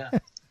have him. Yeah.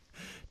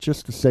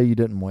 Just to say you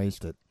didn't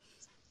waste it.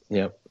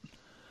 Yep.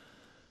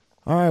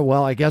 All right.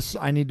 Well, I guess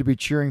I need to be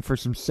cheering for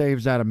some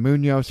saves out of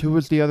Munoz. Who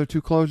was the other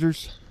two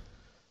closers?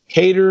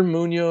 Hader,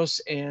 Munoz,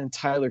 and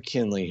Tyler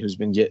Kinley, who's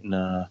been getting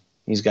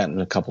he's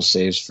gotten a couple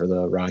saves for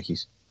the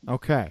Rockies.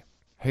 Okay.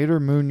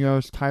 Hader,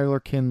 Munoz, Tyler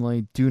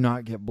Kinley, do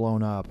not get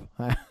blown up.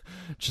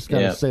 Just got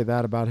to say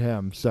that about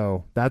him.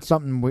 So that's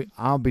something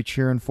I'll be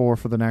cheering for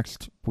the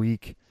next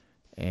week.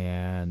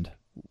 And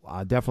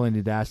I definitely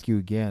need to ask you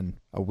again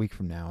a week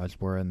from now as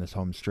we're in this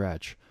home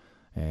stretch.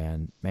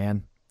 And,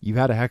 man, you've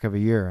had a heck of a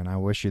year, and I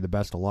wish you the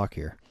best of luck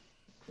here.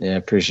 Yeah, I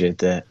appreciate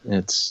that.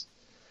 It's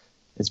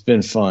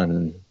been fun.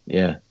 And,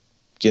 yeah,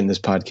 getting this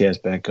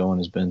podcast back going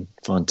has been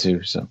fun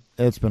too. So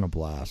it's been a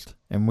blast.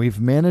 And we've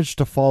managed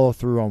to follow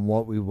through on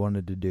what we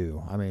wanted to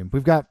do. I mean,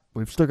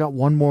 we've still got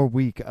one more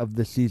week of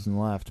the season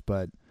left,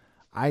 but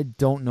I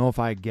don't know if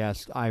I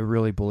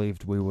really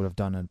believed we would have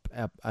done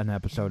an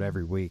episode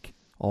every week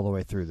all the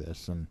way through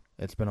this, and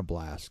it's been a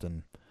blast.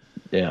 And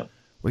yeah,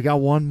 we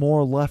got one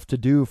more left to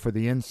do for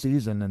the end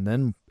season, and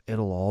then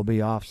it'll all be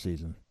off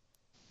season.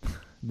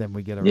 Then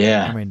we get a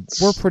I mean,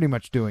 we're pretty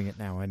much doing it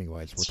now,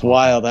 anyways. It's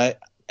wild.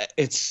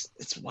 It's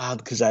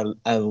wild because I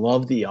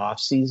love the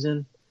off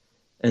season.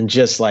 And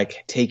just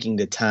like taking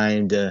the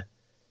time to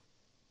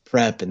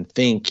prep and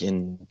think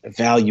and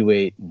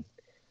evaluate.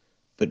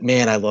 But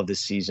man, I love this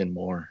season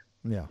more.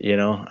 Yeah. You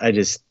know,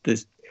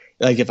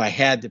 if I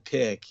had to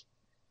pick,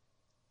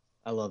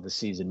 I love the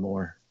season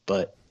more.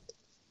 But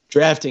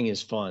drafting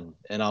is fun,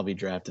 and I'll be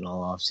drafting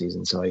all off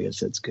season, so I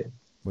guess that's good.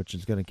 Which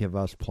is going to give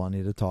us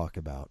plenty to talk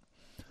about.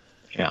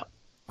 Yeah.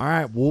 All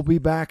right, we'll be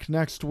back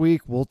next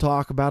week. We'll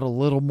talk about a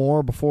little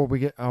more before we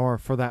get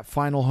for that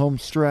final home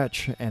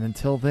stretch. And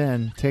until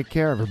then, take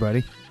care,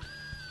 everybody.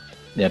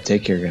 Yeah,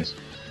 take care, guys.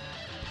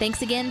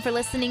 Thanks again for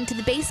listening to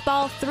the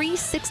Baseball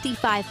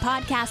 365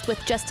 podcast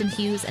with Justin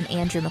Hughes and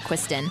Andrew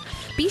McQuiston.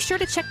 Be sure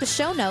to check the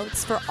show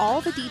notes for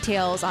all the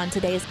details on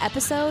today's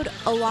episode,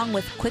 along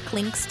with quick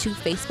links to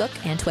Facebook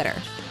and Twitter.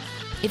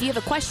 If you have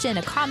a question,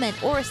 a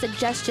comment, or a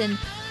suggestion,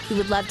 we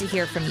would love to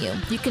hear from you.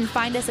 You can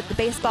find us at the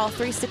Baseball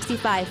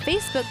 365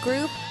 Facebook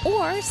group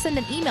or send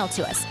an email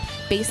to us,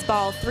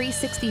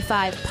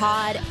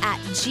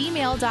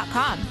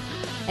 baseball365pod@gmail.com.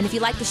 And if you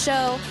like the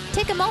show,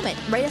 take a moment,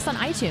 rate us on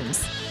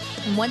iTunes.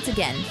 And once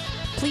again,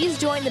 please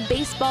join the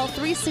Baseball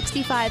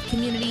 365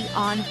 community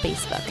on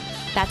Facebook.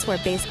 That's where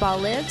baseball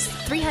lives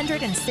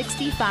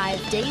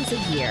 365 days a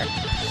year.